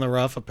diamonds smart. in the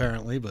rough,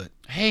 apparently, but...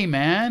 Hey,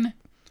 man.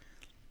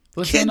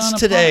 Listen Kids on a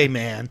today, pod.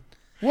 man.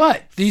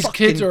 What? These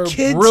kids Fucking are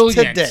kids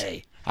brilliant.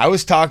 today. I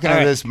was talking All to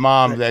right. this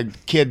mom, the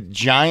kid,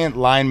 giant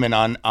lineman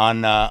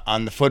on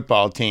the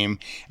football team,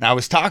 and I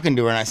was talking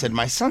to her, and I said,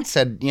 my son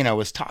said,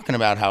 was talking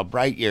about how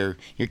bright your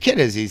kid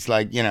is. He's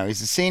like,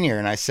 he's a senior,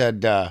 and I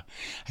said, do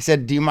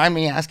you mind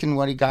me asking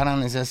what he got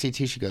on his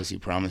SAT? She goes, you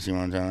promise you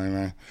won't tell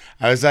him?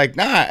 I was like,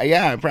 nah,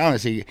 yeah, I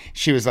promise.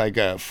 She was like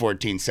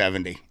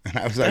 1470, and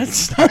I was like, I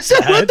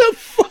said, what the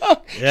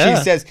fuck? Yeah.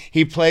 She says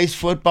he plays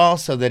football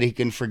so that he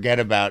can forget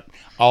about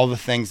all the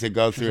things that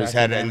go through his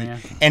head,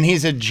 and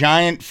he's a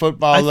giant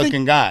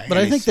football-looking guy. But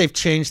I think they've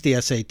changed the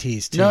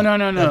SATs, too.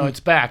 No. It's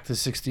back to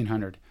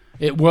 1600.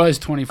 It was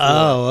 24.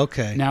 Oh,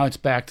 okay. Now it's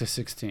back to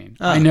 16.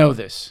 I know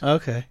this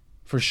Okay.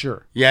 for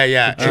sure.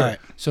 Yeah. All right.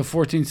 So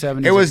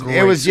 1470. It was score.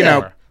 That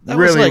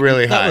was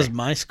really high. That was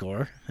my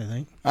score, I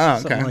think. Oh,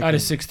 Something okay. like Out that.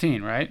 of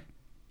 16, right?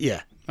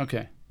 Yeah.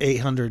 Okay.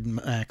 800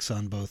 max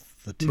on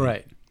both the two.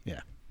 Right. Yeah.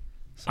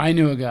 I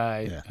knew a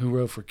guy who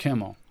wrote for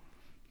Kimmel,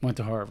 went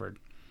to Harvard.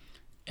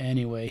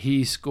 Anyway,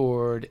 he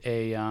scored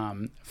a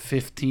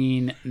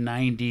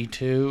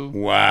 1592.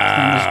 Wow. His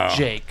name was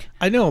Jake.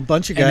 I know a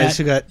bunch of guys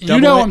who got You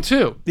know him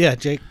too. Yeah,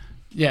 Jake.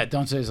 Yeah,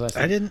 don't say his last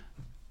name. I didn't.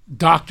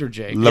 Dr.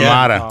 Jake.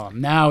 LaMotta.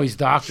 Now he's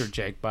Dr.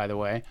 Jake, by the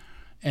way.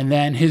 And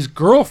then his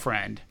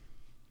girlfriend,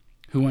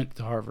 who went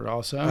to Harvard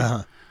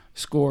also,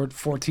 scored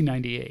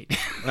 1498.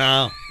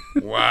 Wow.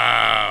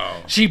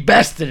 Wow. She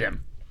bested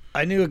him.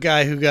 I knew a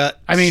guy who got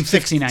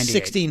 1698.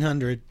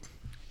 1600.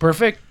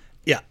 Perfect?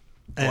 Yeah.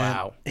 And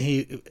Wow.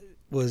 He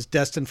was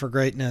destined for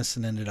greatness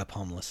and ended up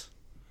homeless.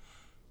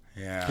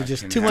 Yeah.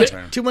 Just can too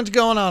happen. much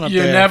going on up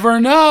You there. never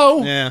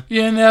know. Yeah.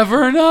 You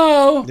never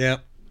know.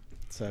 Yep.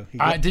 So he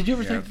Did you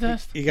ever take the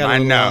test? he got I a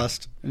little know.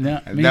 lost. No,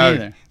 me No,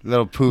 neither.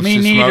 Little poofs Me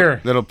of neither.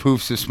 smoke. Little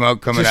poofs of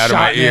smoke coming Just out of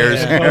my shot me.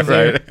 ears. Yeah,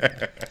 Right.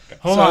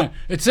 Hold on.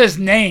 It says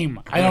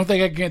name. I don't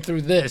think I can get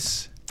through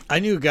this. I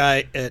knew a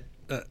guy at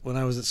when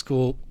I was at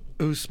school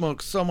who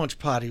smoked so much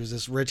pot. He was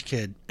this rich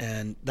kid,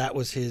 and that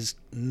was his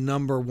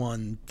number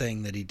one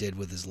thing that he did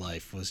with his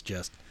life was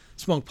just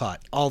smoke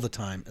pot all the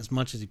time, as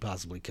much as he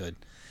possibly could.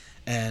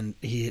 And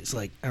he's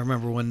like, I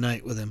remember one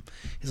night with him,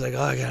 he's like,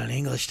 "Oh, I got an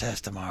English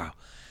test tomorrow.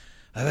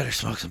 I better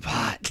smoke some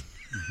pot."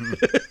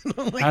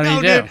 I'm like, How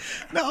no, did he dude.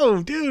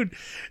 No, dude.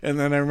 And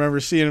then I remember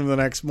seeing him the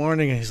next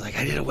morning, and he's like,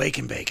 I did a wake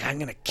and bake. I'm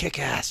going to kick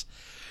ass.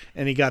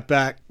 And he got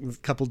back a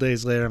couple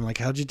days later. I'm like,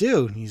 how'd you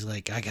do? And he's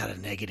like, I got a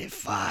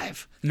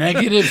 -5. -5?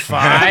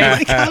 I'm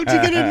like, how'd you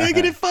get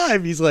a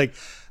 -5? He's like,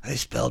 I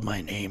spelled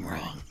my name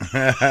wrong.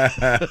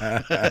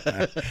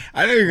 I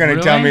know you're going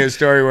to tell me a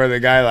story where the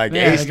guy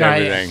aced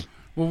everything.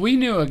 Well, we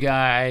know a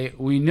guy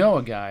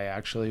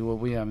actually. Well,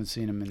 we haven't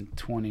seen him in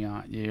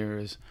 20-odd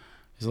years.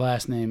 His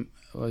last name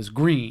was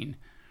Green,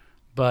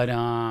 but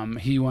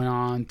he went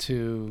on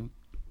to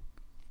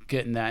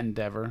get in that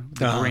endeavor,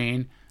 the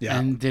Green,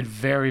 and did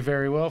very,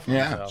 very well for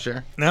himself. Yeah,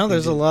 sure. Now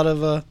there's a lot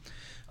of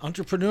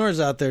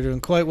entrepreneurs out there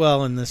doing quite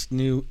well in this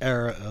new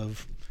era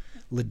of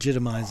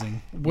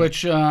legitimizing.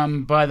 Which,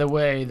 by the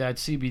way, that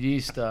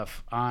CBD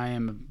stuff, I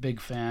am a big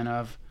fan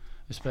of,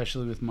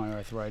 especially with my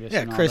arthritis.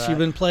 Yeah, and all Chris, that. you've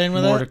been playing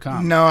with More it? to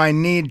come. No, I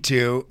need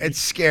to.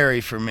 It's scary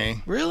for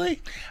me.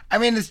 Really? I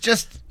mean, it's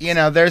just,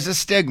 there's a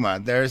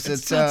stigma.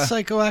 It's not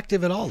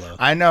psychoactive at all, though.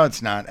 I know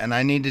it's not, and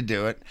I need to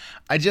do it.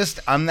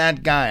 I'm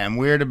that guy. I'm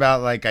weird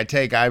about, I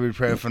take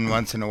ibuprofen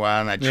once in a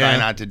while, and I try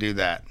not to do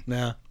that.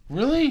 No.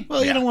 Really?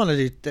 Well, you don't want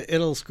to do.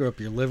 It'll screw up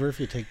your liver if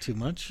you take too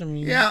much. I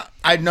mean. Yeah,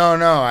 I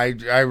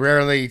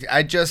rarely.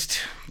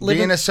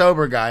 Being a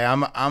sober guy,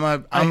 I'm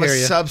a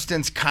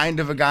substance kind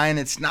of a guy, and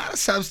it's not a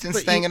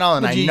substance thing at all.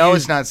 And I know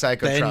it's not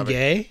psychotropic.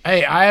 Gay?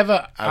 Hey, I have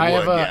a.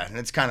 And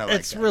it's kind of like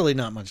it's really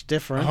not much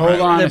different.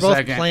 Hold on They're a both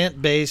second.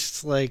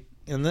 plant-based,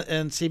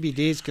 and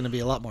CBD is going to be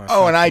a lot more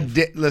effective. Oh, and I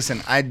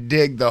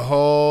dig the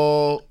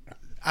whole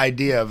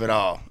idea of it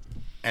all,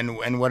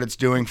 and what it's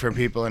doing for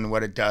people and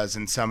what it does,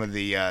 and some of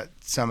the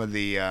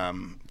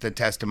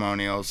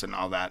testimonials and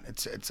all that.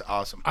 It's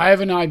awesome. I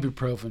have an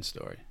ibuprofen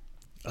story.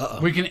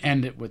 Uh-oh. We can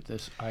end it with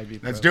this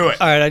ibuprofen. Let's do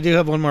it. All right, I do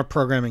have one more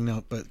programming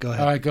note, but go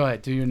ahead. All right, go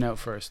ahead. Do your note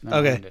first. Then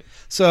I'll end Okay. it.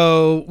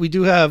 So we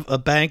do have a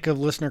bank of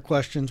listener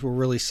questions. We're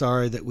really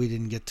sorry that we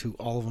didn't get to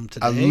all of them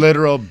today. A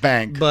literal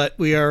bank. But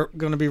we are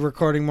going to be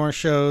recording more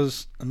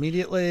shows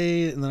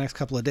immediately in the next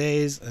couple of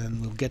days, and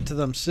we'll get to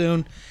them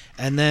soon.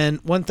 And then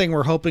one thing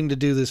we're hoping to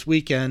do this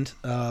weekend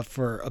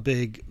for a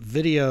big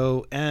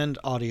video and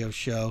audio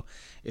show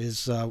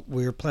is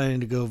we're planning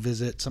to go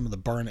visit some of the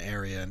burn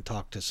area and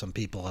talk to some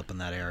people up in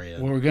that area.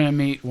 Well, we're going to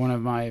meet one of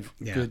my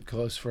good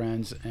close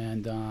friends,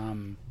 and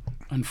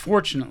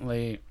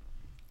fortunately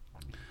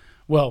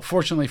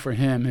for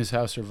him, his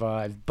house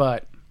survived,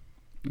 but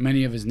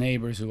many of his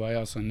neighbors, who I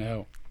also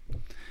know,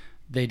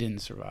 they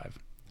didn't survive.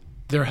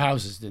 Their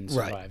houses didn't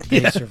survive. Right.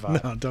 They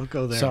survived. No, don't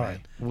go there. Sorry.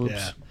 Man. Whoops.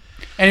 Yeah.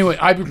 Anyway,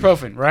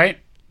 ibuprofen, right?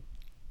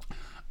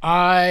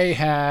 I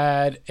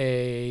had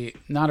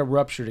not a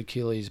ruptured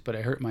Achilles, but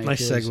I hurt my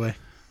Nice Achilles segue.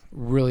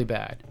 really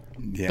bad.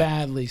 Yeah.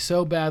 Badly,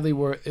 so badly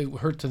where it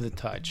hurt to the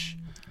touch.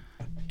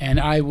 And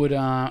I went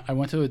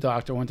to a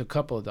doctor, went to a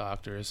couple of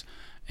doctors,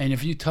 and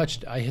if you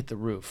touched, I hit the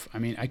roof. I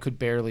mean, I could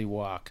barely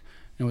walk.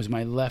 It was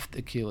my left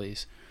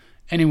Achilles.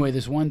 Anyway,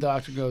 this one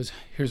doctor goes,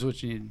 here's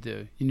what you need to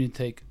do. You need to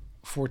take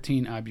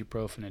 14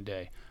 ibuprofen a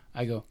day.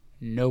 I go,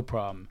 no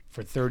problem.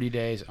 For 30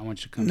 days, I want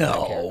you to come back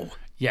here. No.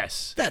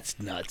 Yes. That's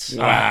nuts.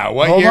 Wow.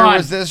 What Hold year on.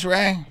 was this,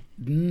 Ray?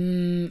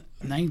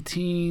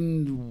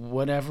 19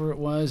 whatever it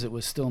was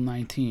still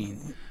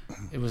 19.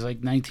 It was like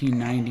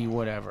 1990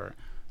 whatever.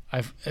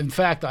 In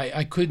fact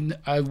I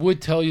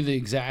would tell you the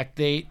exact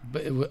date,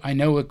 but I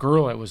know what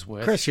girl I was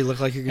with. Chris, you look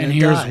like you're going to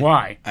and die. here's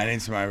why. I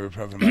need some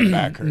ibuprofen. My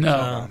back hurts.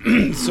 No.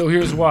 So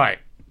here's why.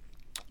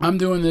 I'm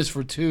doing this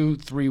for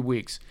 2-3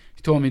 weeks.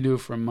 He told me to do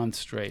it for a month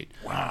straight.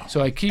 Wow.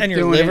 So I keep And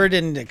your doing liver it.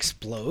 didn't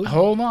explode?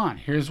 Hold on.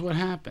 Here's what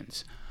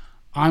happens.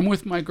 I'm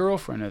with my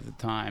girlfriend at the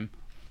time.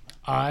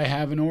 I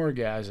have an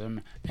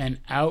orgasm, and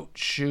out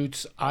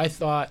shoots, I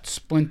thought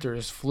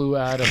splinters flew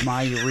out of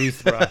my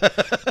urethra.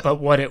 But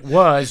what it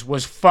was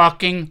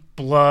fucking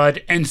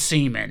blood and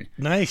semen.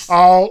 Nice.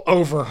 All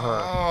over her.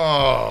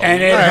 Oh.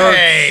 And it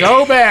hurt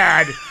so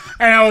bad.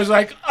 And I was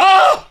like,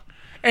 oh!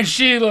 And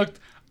she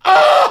looked,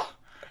 oh!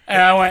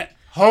 And I went,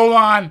 hold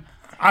on.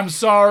 I'm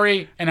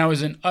sorry. And I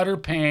was in utter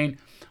pain.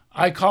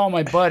 I call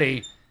my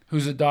buddy,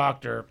 who's a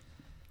doctor,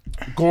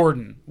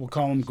 Gordon. We'll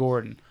call him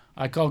Gordon.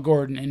 I call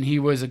Gordon, and he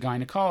was a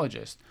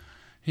gynecologist.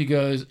 He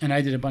goes, and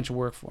I did a bunch of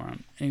work for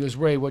him. And he goes,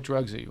 Ray, what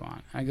drugs are you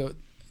on? I go,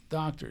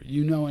 doctor,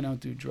 you know I don't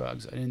do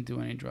drugs. I didn't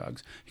do any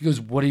drugs. He goes,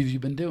 what have you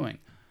been doing?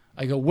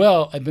 I go,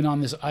 well, I've been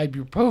on this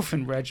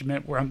ibuprofen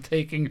regimen where I'm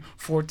taking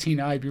 14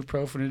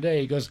 ibuprofen a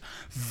day. He goes,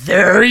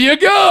 there you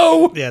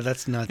go. Yeah,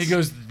 that's nuts. He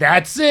goes,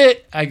 that's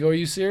it. I go, are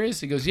you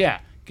serious? He goes, yeah,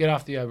 get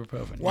off the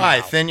ibuprofen. Why?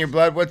 Now. Thin your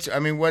blood? What?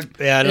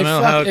 Yeah, I don't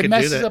know how it could do that.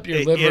 It messes up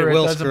your liver. It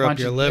will does screw a up bunch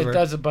your of, liver. It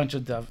does a bunch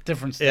of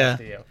different stuff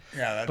to you.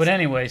 Yeah, that's But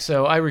anyway,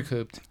 so I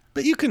recouped.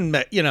 But you can,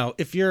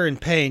 if you're in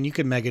pain, you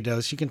can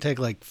megadose. You can take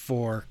like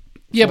 4.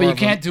 Yeah, but you of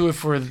them. can't do it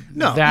for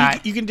No,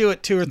 that. you can do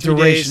it 2 or 3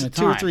 duration days, of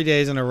 2 or time. 3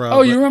 days in a row.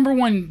 Oh, you remember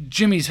when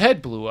Jimmy's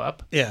head blew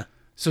up? Yeah.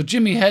 So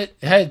Jimmy's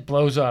head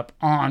blows up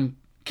on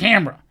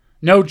camera.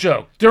 No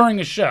joke. During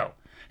a show.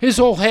 His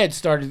whole head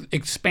started to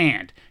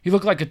expand. He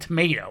looked like a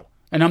tomato.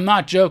 And I'm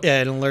not joking.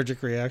 Yeah, an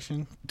allergic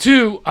reaction.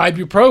 To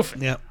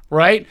ibuprofen. Yep.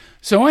 right?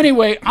 So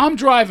anyway, I'm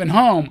driving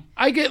home.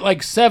 I get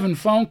like 7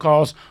 phone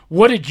calls.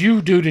 What did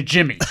you do to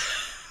Jimmy?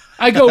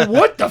 I go,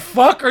 what the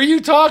fuck are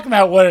you talking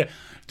about? What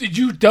did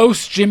you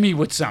dose Jimmy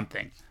with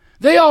something?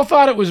 They all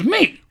thought it was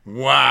me.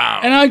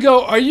 Wow. And I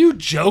go, are you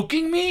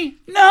joking me?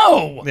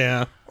 No.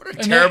 Yeah. What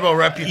a terrible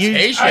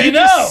reputation. I You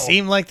know. just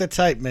seem like the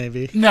type,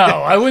 maybe. No,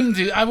 I wouldn't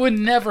do. I would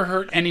never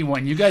hurt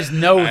anyone. You guys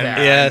know that.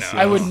 Yes.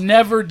 I would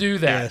never do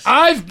that. Yes.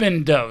 I've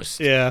been dosed.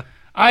 Yeah.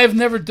 I have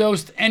never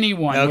dosed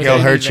anyone. Okay. with He'll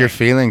hurt anything. your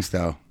feelings,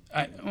 though.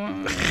 I'm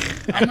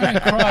gonna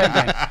cry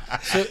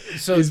again.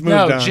 So He's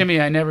no, moved on. Jimmy,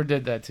 I never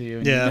did that to you.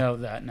 And Yeah. You know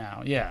that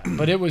now. Yeah,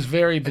 but it was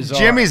very bizarre.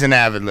 Jimmy's an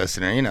avid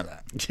listener. You know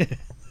that.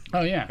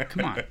 Oh yeah,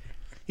 come on.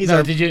 He's No,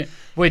 our, did you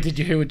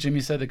hear what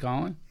Jimmy said to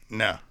Colin?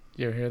 No.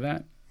 You ever hear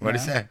that?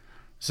 What'd he No? say?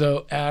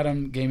 So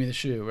Adam gave me the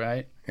shoe,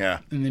 right? Yeah.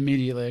 And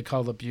immediately I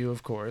called up you,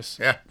 of course.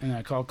 Yeah. And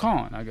I called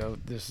Colin. I go,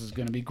 this is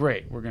going to be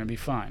great. We're going to be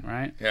fine,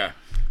 right? Yeah.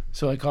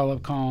 So I call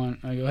up Colin.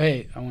 I go,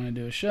 hey, I want to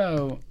do a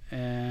show,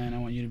 and I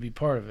want you to be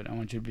part of it. I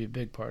want you to be a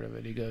big part of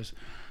it. He goes,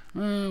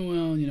 oh,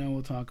 well,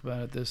 we'll talk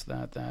about it, this,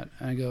 that.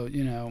 And I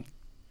go,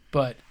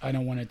 but I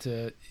don't want it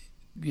to,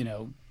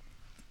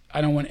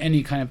 I don't want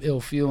any kind of ill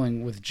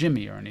feeling with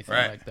Jimmy or anything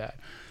Right. like that.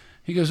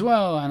 He goes,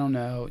 well, I don't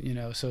know,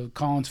 so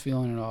Colin's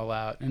feeling it all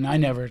out. And I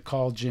never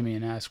called Jimmy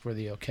and asked for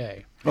the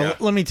okay. well,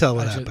 let me tell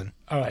what I said, happened.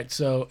 all right,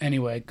 so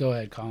anyway, go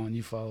ahead, Colin.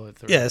 You follow it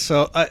through. Yeah,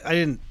 so I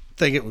didn't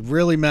think it would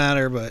really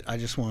matter, but I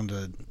just wanted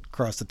to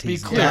cross the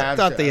T's and clear.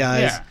 dot the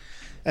I's. Yeah.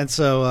 And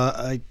so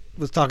I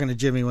was talking to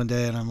Jimmy one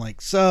day, and I'm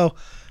like, so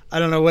I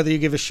don't know whether you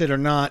give a shit or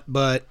not,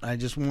 but I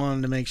just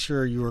wanted to make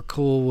sure you were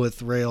cool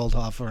with Ray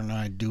Oldhofer and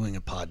I doing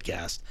a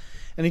podcast.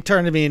 And he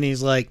turned to me and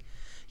he's like,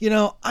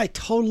 I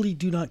totally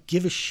do not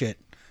give a shit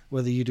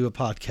whether you do a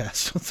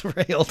podcast with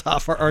Ray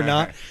Oldhofer or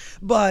not.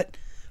 But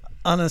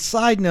on a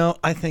side note,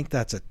 I think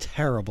that's a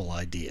terrible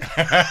idea.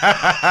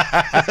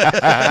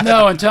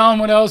 No, and tell him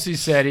what else he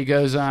said. He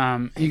goes,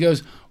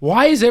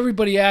 why is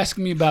everybody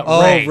asking me about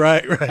Ray?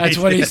 Right. That's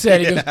what he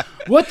said. He goes,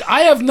 what?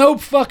 I have no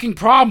fucking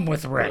problem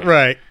with Ray.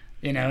 Right.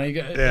 He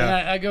goes, Yeah.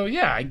 and I go,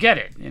 yeah, I get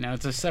it.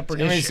 It's a separate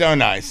Jimmy's issue. so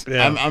nice.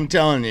 Yeah. I'm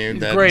telling you.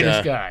 He's that, the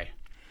greatest guy.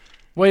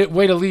 Way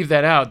to leave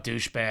that out,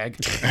 douchebag.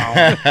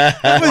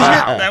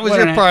 That was What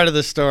your an- part of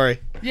the story.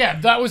 Yeah,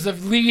 that was the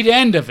lead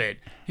end of it.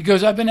 He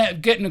goes, I've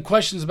been getting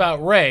questions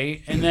about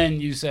Ray, and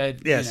then you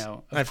said, Yes,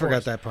 of I forgot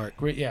course. that part.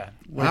 Great, yeah.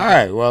 All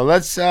right. Well,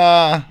 let's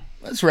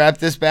wrap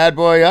this bad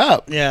boy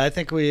up. Yeah, I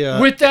think we...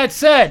 With that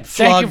said,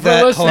 thank you flogged for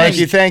that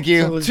listening. Thank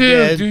you. was to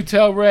dead. Do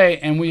Tell Ray,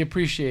 and we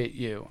appreciate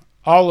you,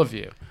 all of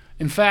you.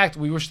 In fact,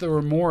 we wish there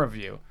were more of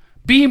you.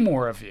 Be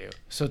more of you.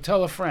 So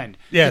tell a friend.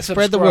 Yeah, Hit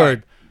spread the subscribe.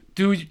 word.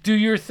 Do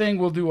your thing.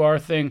 We'll do our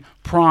thing.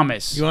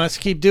 Promise. You want us to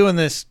keep doing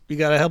this, you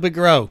got to help it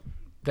grow.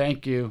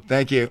 Thank you.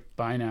 Thank you.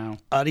 Bye now.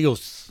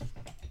 Adios.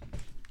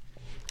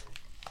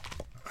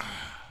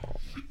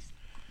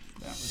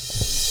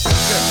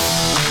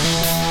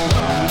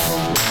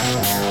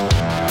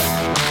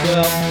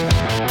 Well,